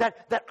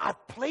 That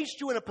I've placed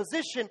you in a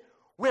position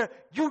where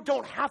you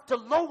don't have to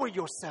lower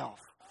yourself.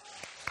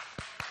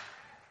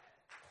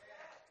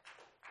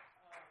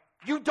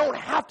 You don't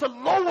have to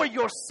lower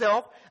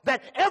yourself.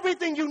 That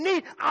everything you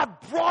need, I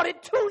brought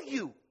it to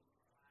you.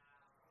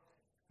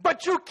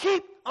 But you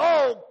keep,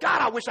 oh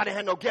God, I wish I didn't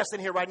have no guests in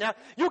here right now.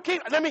 I'm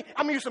going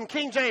to use some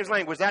King James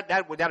language.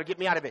 That'll get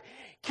me out of it.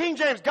 King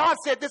James, God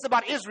said this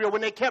about Israel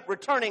when they kept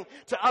returning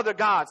to other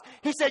gods.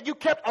 He said, you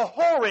kept a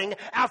whoring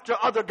after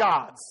other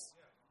gods.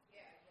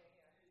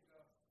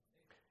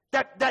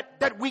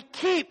 That we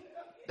keep,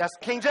 that's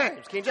King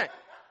James.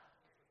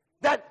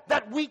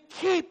 That we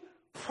keep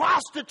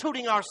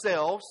prostituting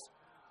ourselves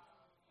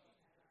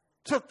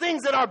to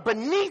things that are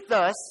beneath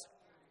us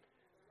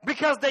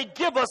because they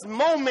give us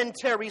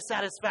momentary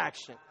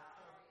satisfaction.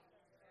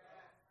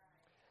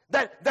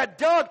 That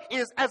Doug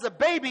is, as a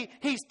baby,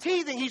 he's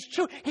teething, he's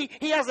chewing,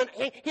 he has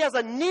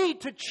a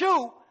need to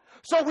chew,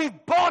 so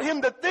we've bought him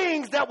the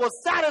things that will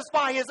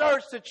satisfy his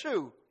urge to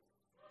chew.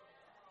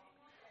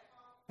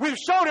 We've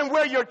showed him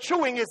where your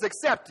chewing is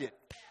accepted.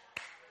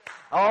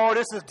 Oh,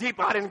 this is deep.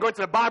 I didn't go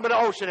to the bottom of the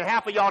ocean, and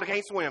half of y'all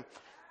can't swim.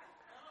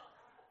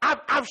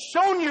 I've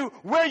shown you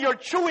where your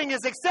chewing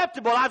is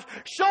acceptable. I've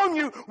shown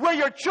you where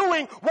your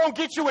chewing won't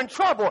get you in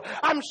trouble.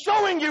 I'm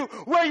showing you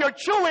where your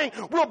chewing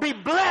will be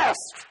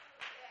blessed.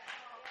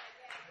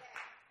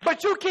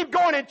 But you keep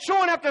going and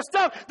chewing after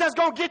stuff that's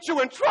going to get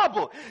you in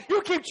trouble.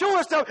 You keep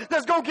chewing stuff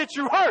that's going to get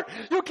you hurt.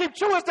 You keep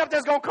chewing stuff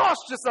that's going to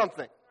cost you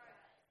something.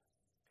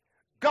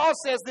 God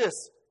says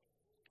this.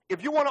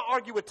 If you want to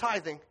argue with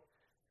tithing,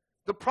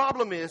 the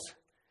problem is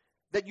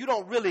that you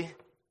don't really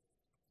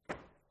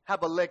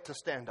have a leg to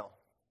stand on.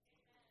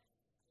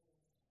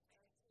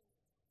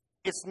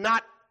 It's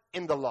not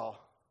in the law.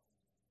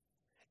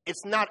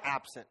 It's not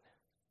absent.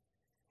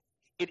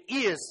 It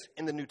is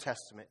in the New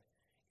Testament.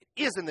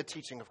 It is in the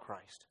teaching of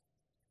Christ.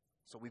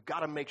 So we've got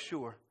to make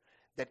sure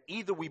that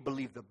either we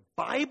believe the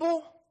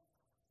Bible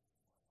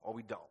or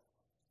we don't.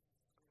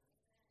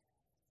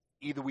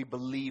 Either we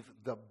believe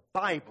the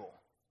Bible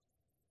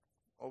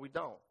or we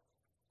don't.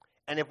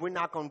 And if we're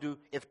not going to do,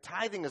 if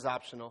tithing is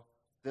optional,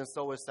 then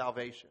so is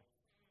salvation.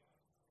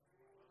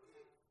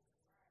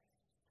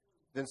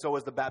 Then so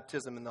is the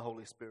baptism in the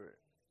Holy Spirit.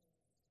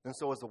 Then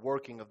so is the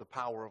working of the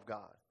power of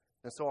God.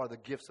 Then so are the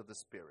gifts of the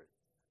Spirit.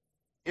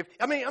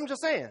 I'm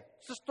just saying,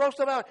 just throw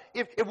stuff out.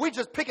 If we're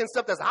just picking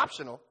stuff that's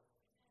optional,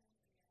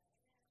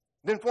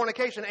 then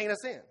fornication ain't a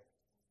sin.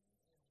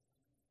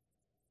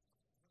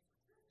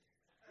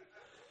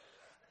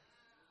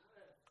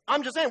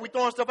 I'm just saying, we're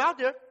throwing stuff out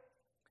there,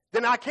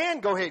 then I can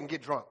go ahead and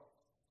get drunk.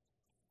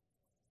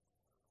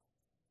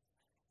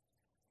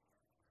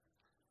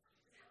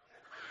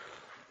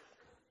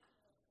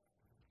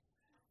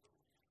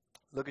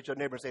 Look at your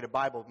neighbor and say, the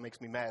Bible makes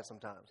me mad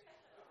sometimes.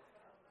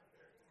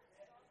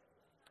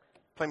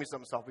 Play me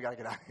something soft. We got to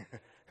get out of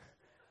here.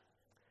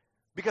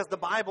 Because the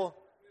Bible,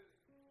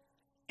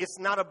 it's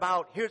not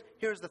about,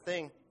 here's the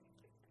thing.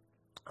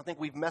 I think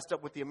we've messed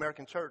up with the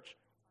American church.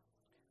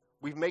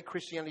 We've made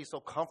Christianity so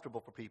comfortable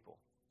for people.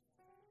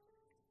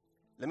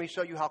 Let me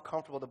show you how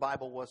comfortable the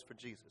Bible was for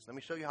Jesus. Let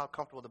me show you how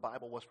comfortable the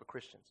Bible was for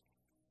Christians.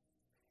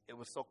 It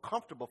was so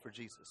comfortable for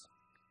Jesus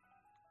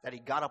that he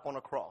got up on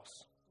a cross.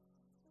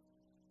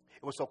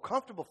 It was so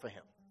comfortable for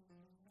him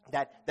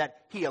that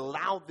he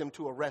allowed them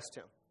to arrest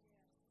him.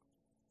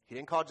 He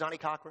didn't call Johnny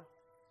Cochran.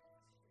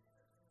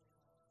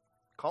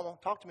 Come on,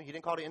 talk to me. He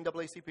didn't call the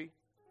NAACP.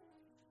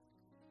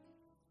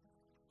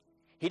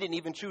 He didn't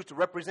even choose to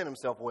represent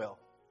himself well.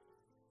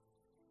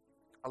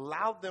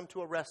 Allowed them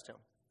to arrest him.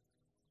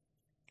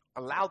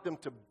 Allowed them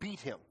to beat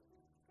him.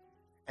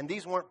 And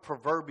these weren't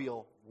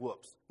proverbial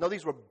whoops. No,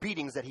 these were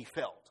beatings that he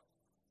felt.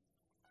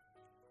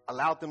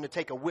 Allowed them to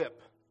take a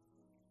whip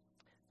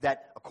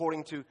that,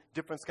 according to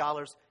different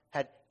scholars,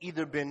 had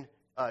either been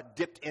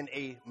dipped in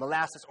a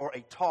molasses or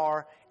a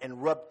tar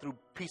and rubbed through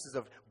pieces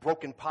of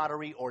broken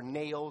pottery or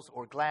nails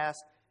or glass,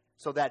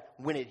 so that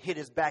when it hit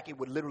his back, it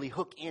would literally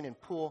hook in and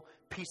pull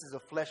pieces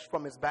of flesh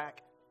from his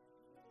back.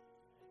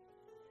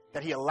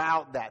 That he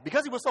allowed that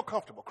because he was so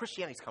comfortable.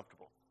 Christianity's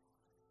comfortable.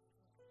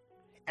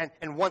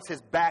 And once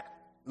his back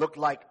looked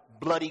like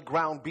bloody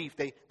ground beef,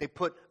 they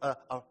put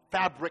a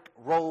fabric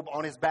robe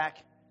on his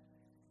back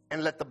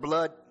and let the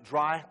blood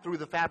dry through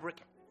the fabric.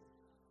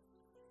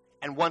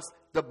 And once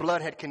the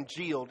blood had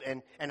congealed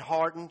and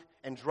hardened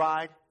and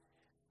dried,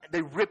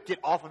 they ripped it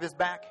off of his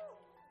back.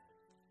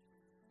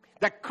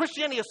 That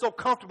Christianity is so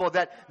comfortable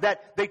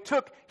that they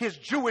took his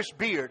Jewish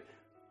beard.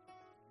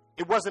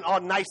 It wasn't all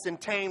nice and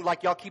tame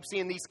like y'all keep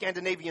seeing these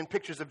Scandinavian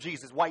pictures of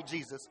Jesus, white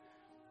Jesus.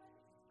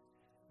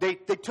 They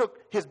took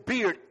his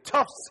beard,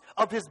 tufts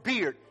of his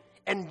beard,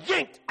 and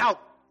yanked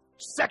out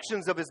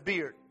sections of his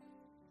beard.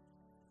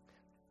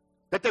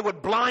 That they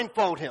would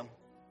blindfold him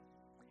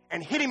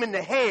and hit him in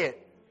the head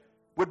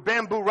with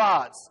bamboo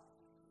rods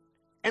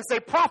and say,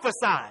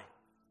 prophesy.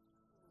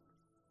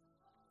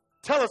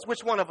 Tell us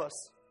which one of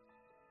us.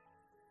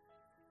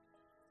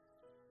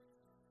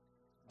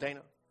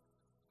 Dana.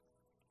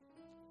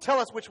 Tell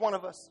us which one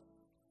of us.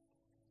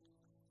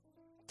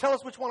 Tell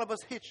us which one of us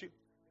hit you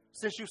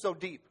since you're so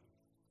deep.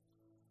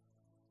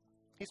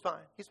 He's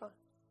fine. He's fine.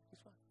 He's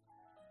fine.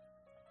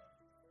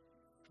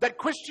 That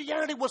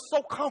Christianity was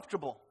so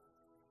comfortable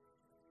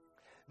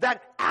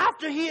that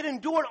after he had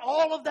endured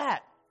all of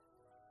that,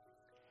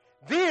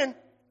 then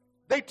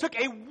They took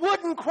a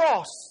wooden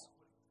cross,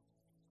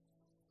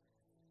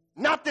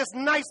 not this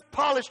nice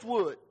polished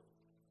wood,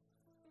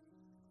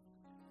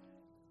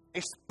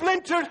 a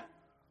splintered,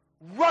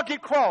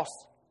 rugged cross,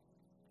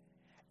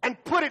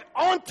 and put it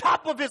on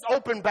top of his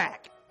open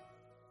back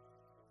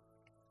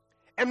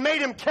and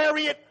made him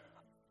carry it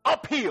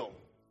uphill.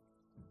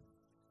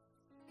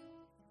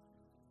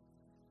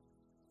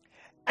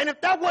 And if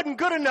that wasn't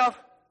good enough,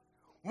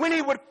 when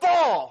he would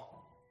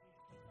fall,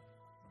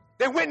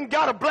 they went and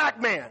got a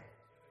black man,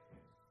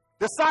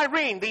 the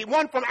Cyrene, the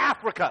one from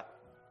Africa,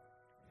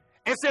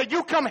 and said,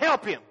 you come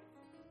help him.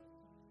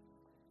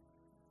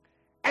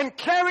 And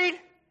carried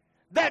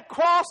that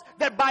cross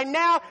that by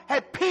now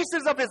had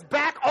pieces of his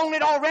back on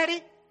it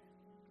already.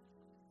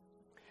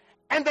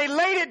 And they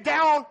laid it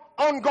down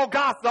on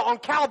Golgotha, on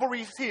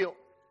Calvary's hill.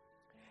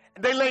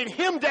 They laid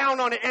him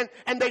down on it,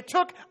 and they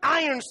took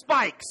iron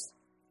spikes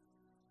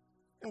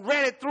and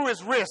ran it through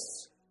his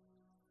wrists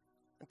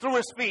and through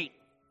his feet.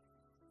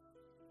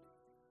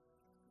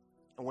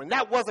 And when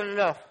that wasn't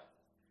enough,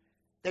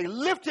 they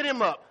lifted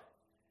him up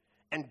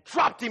and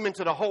dropped him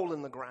into the hole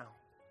in the ground.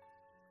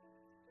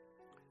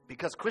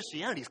 Because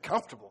Christianity is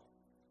comfortable.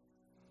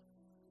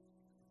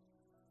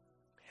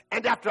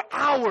 And after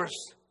hours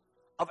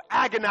of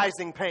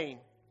agonizing pain,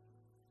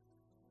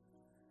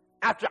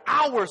 after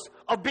hours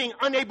of being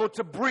unable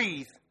to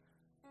breathe,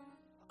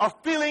 of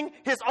feeling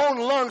his own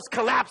lungs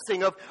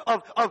collapsing, of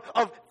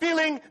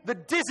feeling the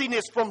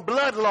dizziness from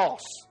blood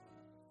loss,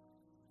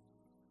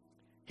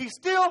 he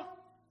still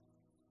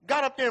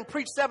got up there and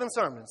preached 7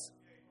 sermons.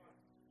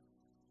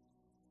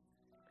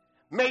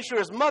 Made sure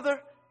his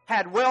mother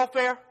had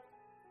welfare.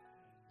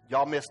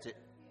 Y'all missed it.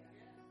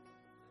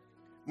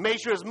 Made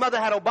sure his mother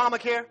had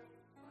Obamacare.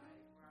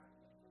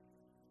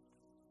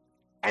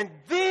 And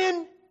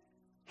then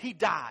he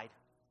died.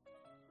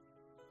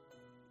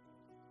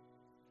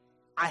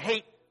 I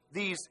hate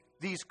these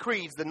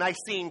creeds, the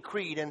Nicene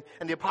Creed and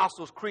the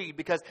Apostles' Creed,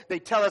 because they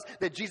tell us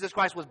that Jesus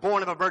Christ was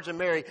born of a Virgin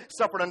Mary,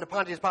 suffered under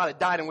Pontius Pilate,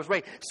 died and was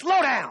raised.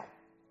 Slow down.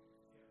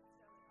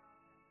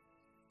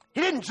 He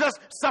didn't just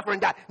suffer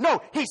and die.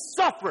 No, he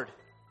suffered.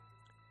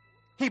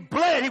 He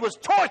bled. He was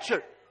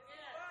tortured.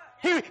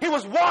 He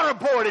was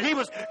waterboarded. He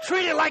was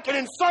treated like an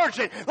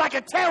insurgent, like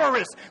a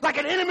terrorist, like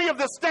an enemy of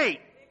the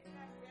state.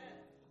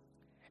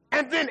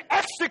 And then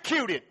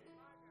executed.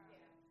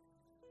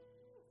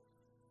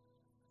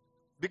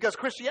 Because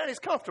Christianity is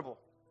comfortable.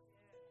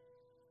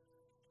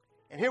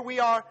 And here we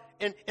are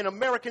in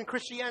American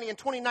Christianity in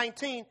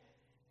 2019.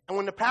 And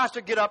when the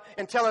pastor get up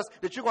and tell us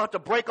that you're going to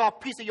have to break off a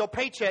piece of your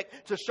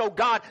paycheck to show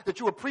God that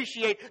you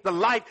appreciate the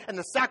life and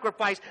the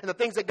sacrifice and the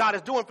things that God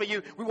is doing for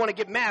you, we want to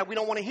get mad. We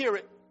don't want to hear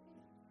it.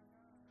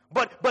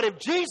 But if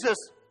Jesus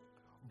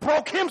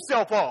broke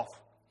himself off,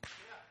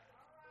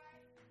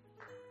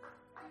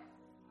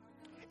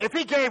 if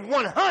he gave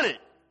 100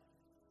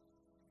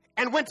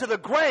 and went to the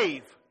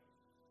grave,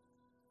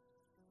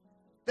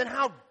 then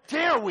how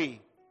dare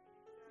we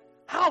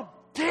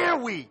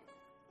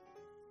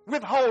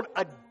withhold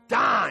a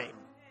dime?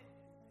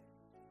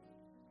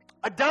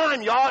 A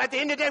dime, y'all. At the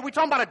end of the day, we're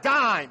talking about a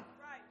dime.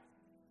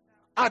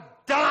 A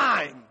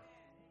dime.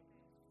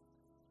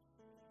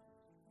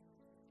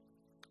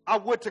 I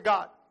would to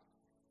God.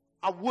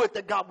 I would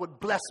that God would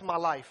bless my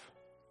life.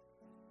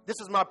 This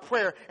is my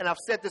prayer, and I've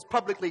said this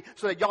publicly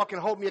so that y'all can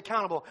hold me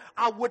accountable.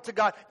 I would to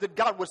God that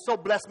God would so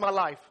bless my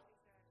life.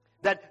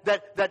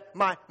 That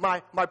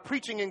my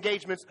preaching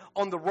engagements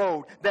on the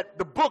road, that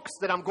the books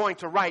that I'm going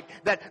to write,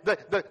 that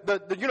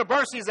the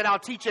universities that I'll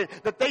teach in,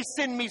 that they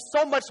send me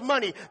so much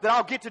money that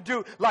I'll get to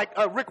do like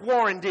Rick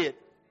Warren did.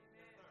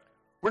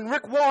 When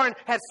Rick Warren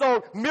had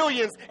sold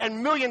millions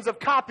and millions of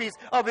copies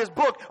of his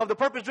book, of the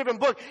Purpose-Driven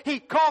book, he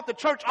called the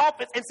church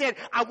office and said,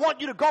 I want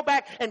you to go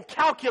back and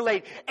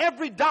calculate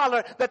every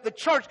dollar that the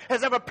church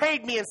has ever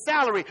paid me in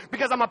salary,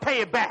 because I'm going to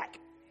pay it back.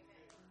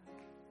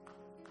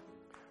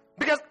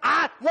 Because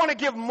I want to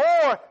give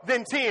more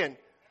than 10.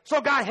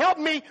 So God, help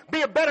me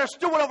be a better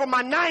steward over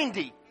my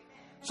 90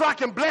 so I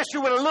can bless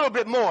you with a little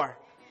bit more.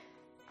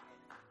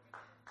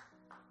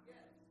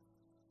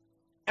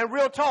 And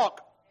real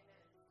talk,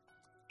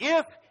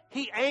 if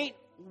he ain't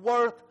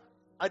worth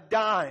a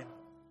dime,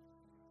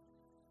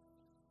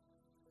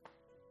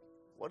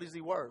 what is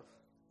he worth?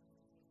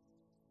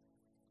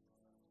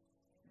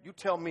 You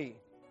tell me.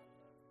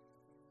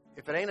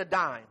 If it ain't a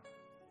dime,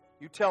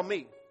 you tell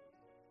me.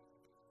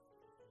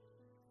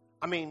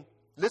 I mean,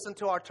 listen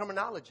to our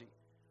terminology.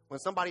 When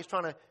somebody's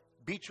trying to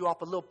beat you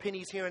off of little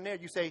pennies here and there,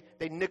 you say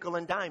they nickel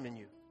and diming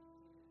you.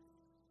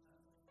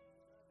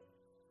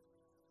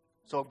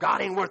 So if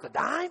God ain't worth a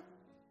dime,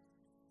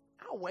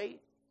 I'll wait.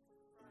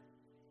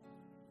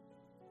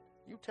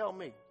 You tell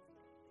me.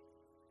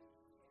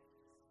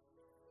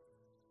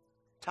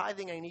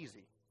 Tithing ain't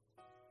easy.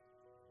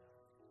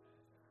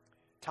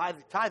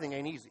 Tithing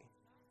ain't easy.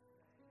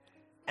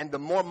 And the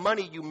more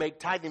money you make,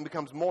 tithing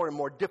becomes more and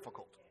more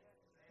difficult.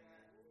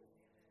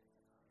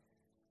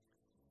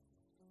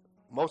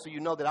 Most of you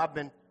know that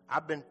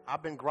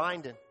I've been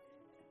grinding.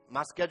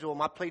 My schedule,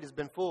 my plate has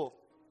been full.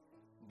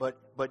 But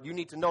you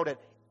need to know that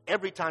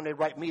Every time they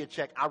write me a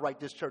check, I write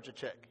this church a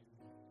check.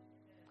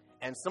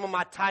 And some of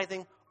my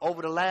tithing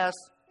over the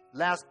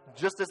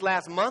just this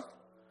last month,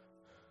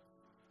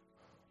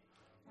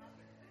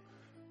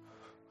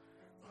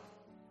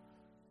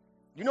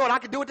 you know what I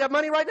could do with that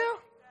money right now?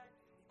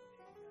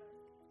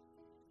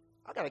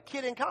 I got a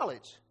kid in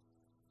college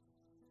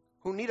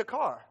who need a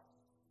car.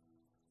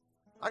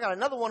 I got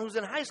another one who's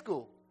in high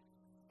school.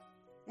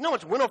 You know how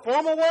much winter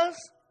formal was?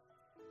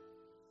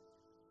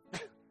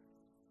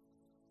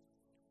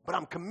 But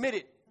I'm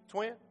committed,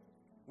 twin.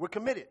 We're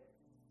committed.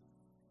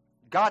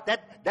 God,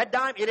 that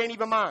dime, it ain't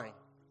even mine.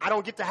 I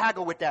don't get to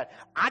haggle with that.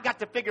 I got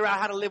to figure out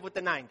how to live with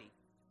the 90.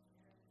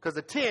 Because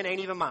the 10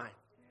 ain't even mine.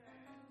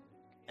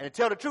 And to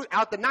tell the truth,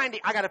 out the 90,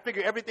 I got to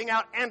figure everything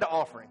out and the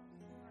offering.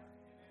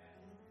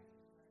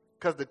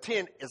 Because the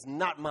 10 is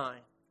not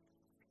mine.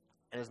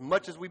 And as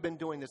much as we've been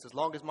doing this, as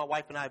long as my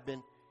wife and I have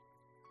been,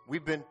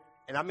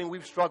 and I mean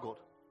we've struggled.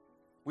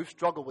 We've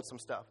struggled with some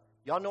stuff.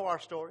 Y'all know our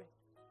story.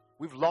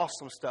 We've lost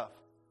some stuff.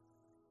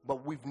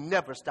 But we've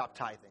never stopped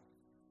tithing.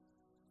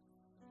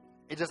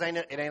 It just ain't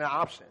an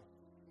option.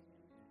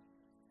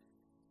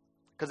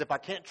 Because if I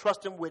can't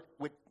trust him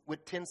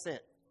with 10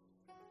 cents,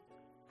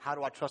 how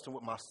do I trust him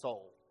with my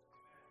soul?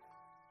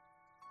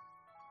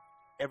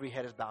 Every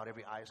head is bowed,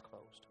 every eye is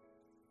closed.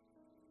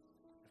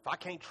 If I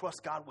can't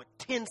trust God with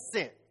 10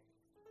 cents,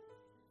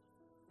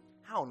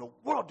 how in the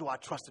world do I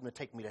trust him to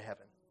take me to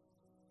heaven?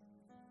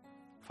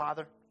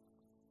 Father,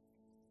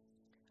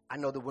 I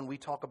know that when we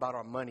talk about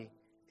our money,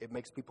 it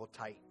makes people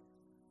tight.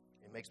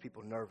 It makes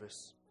people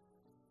nervous.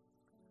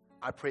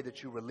 I pray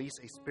that you release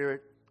a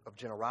spirit of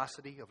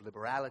generosity, of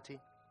liberality.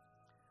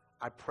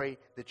 I pray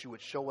that you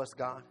would show us,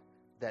 God,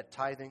 that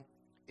tithing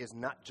is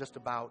not just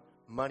about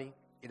money.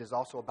 It is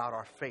also about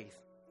our faith.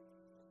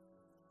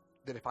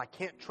 That if I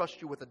can't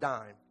trust you with a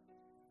dime,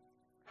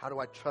 how do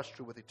I trust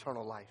you with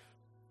eternal life?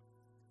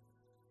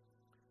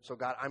 So,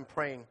 God, I'm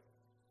praying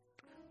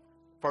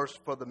first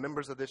for the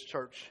members of this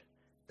church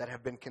that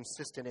have been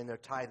consistent in their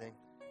tithing.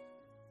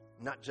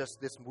 Not just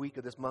this week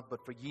or this month,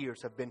 but for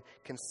years have been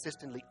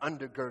consistently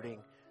undergirding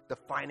the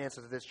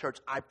finances of this church.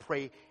 I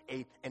pray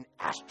an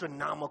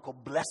astronomical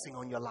blessing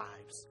on your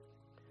lives.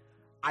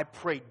 I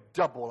pray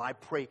double. I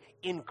pray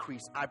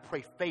increase. I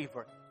pray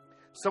favor.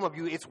 Some of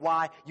you, it's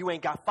why you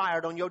ain't got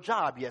fired on your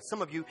job yet.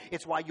 Some of you,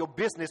 it's why your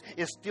business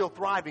is still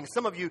thriving.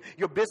 Some of you,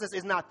 your business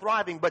is not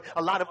thriving, but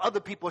a lot of other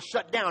people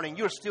shut down and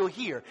you're still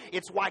here.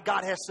 It's why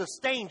God has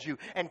sustained you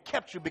and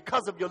kept you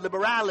because of your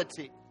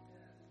liberality.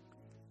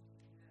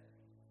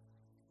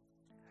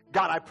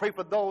 God, I pray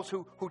for those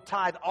who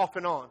tithe off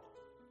and on.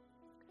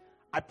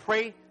 I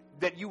pray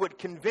that you would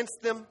convince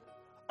them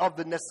of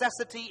the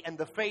necessity and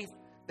the faith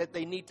that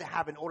they need to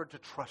have in order to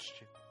trust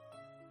you.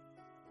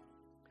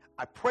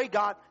 I pray,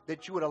 God,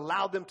 that you would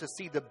allow them to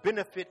see the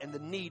benefit and the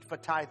need for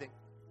tithing.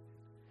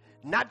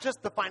 Not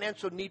just the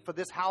financial need for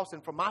this house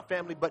and for my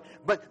family, but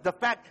the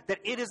fact that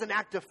it is an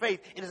act of faith.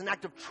 It is an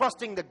act of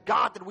trusting the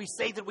God that we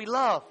say that we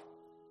love.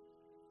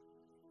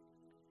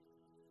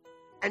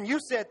 And you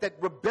said that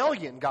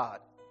rebellion, God,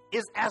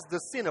 is as the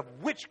sin of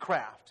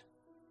witchcraft.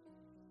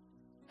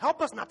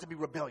 Help us not to be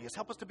rebellious.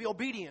 Help us to be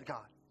obedient,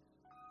 God.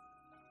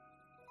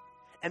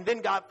 And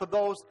then, God, for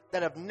those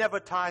that have never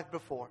tithed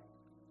before,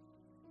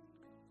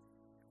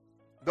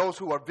 those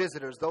who are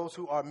visitors, those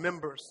who are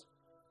members,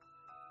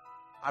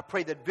 I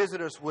pray that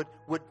visitors would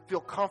feel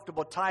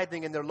comfortable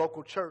tithing in their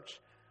local church.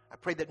 I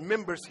pray that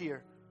members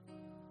here,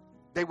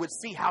 they would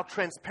see how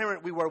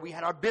transparent we were. We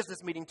had our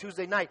business meeting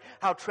Tuesday night,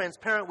 how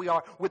transparent we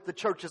are with the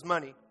church's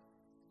money.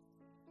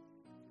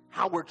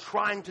 How we're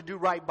trying to do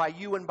right by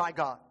you and by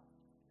God.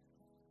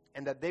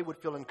 And that they would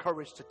feel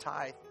encouraged to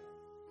tithe,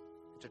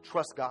 to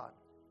trust God,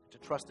 to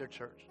trust their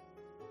church.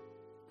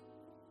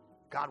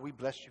 God, we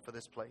bless you for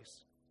this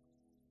place.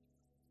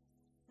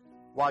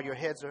 While your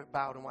heads are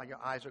bowed and while your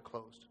eyes are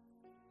closed,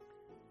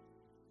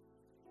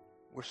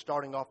 we're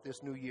starting off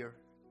this new year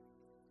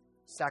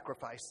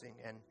sacrificing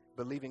and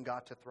believing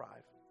God to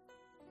thrive.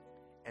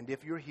 And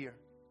if you're here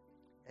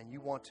and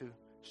you want to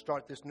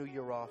start this new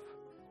year off,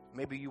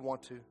 maybe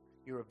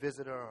you're a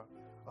visitor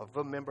or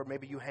a member,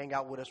 maybe you hang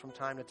out with us from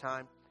time to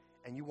time,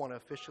 and you want to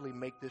officially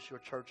make this your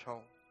church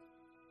home,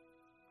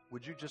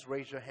 would you just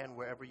raise your hand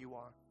wherever you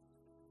are?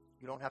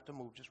 You don't have to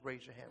move. Just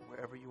raise your hand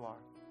wherever you are.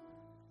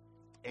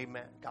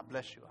 Amen. God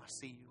bless you. I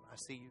see you. I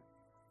see you.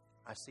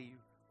 I see you.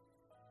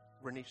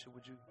 Renisha,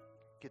 would you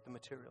get the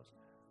materials?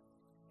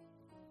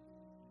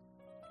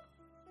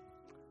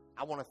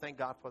 I want to thank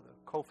God for the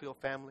Cofield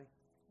family.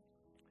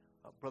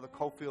 Brother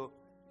Cofield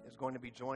is going to be joining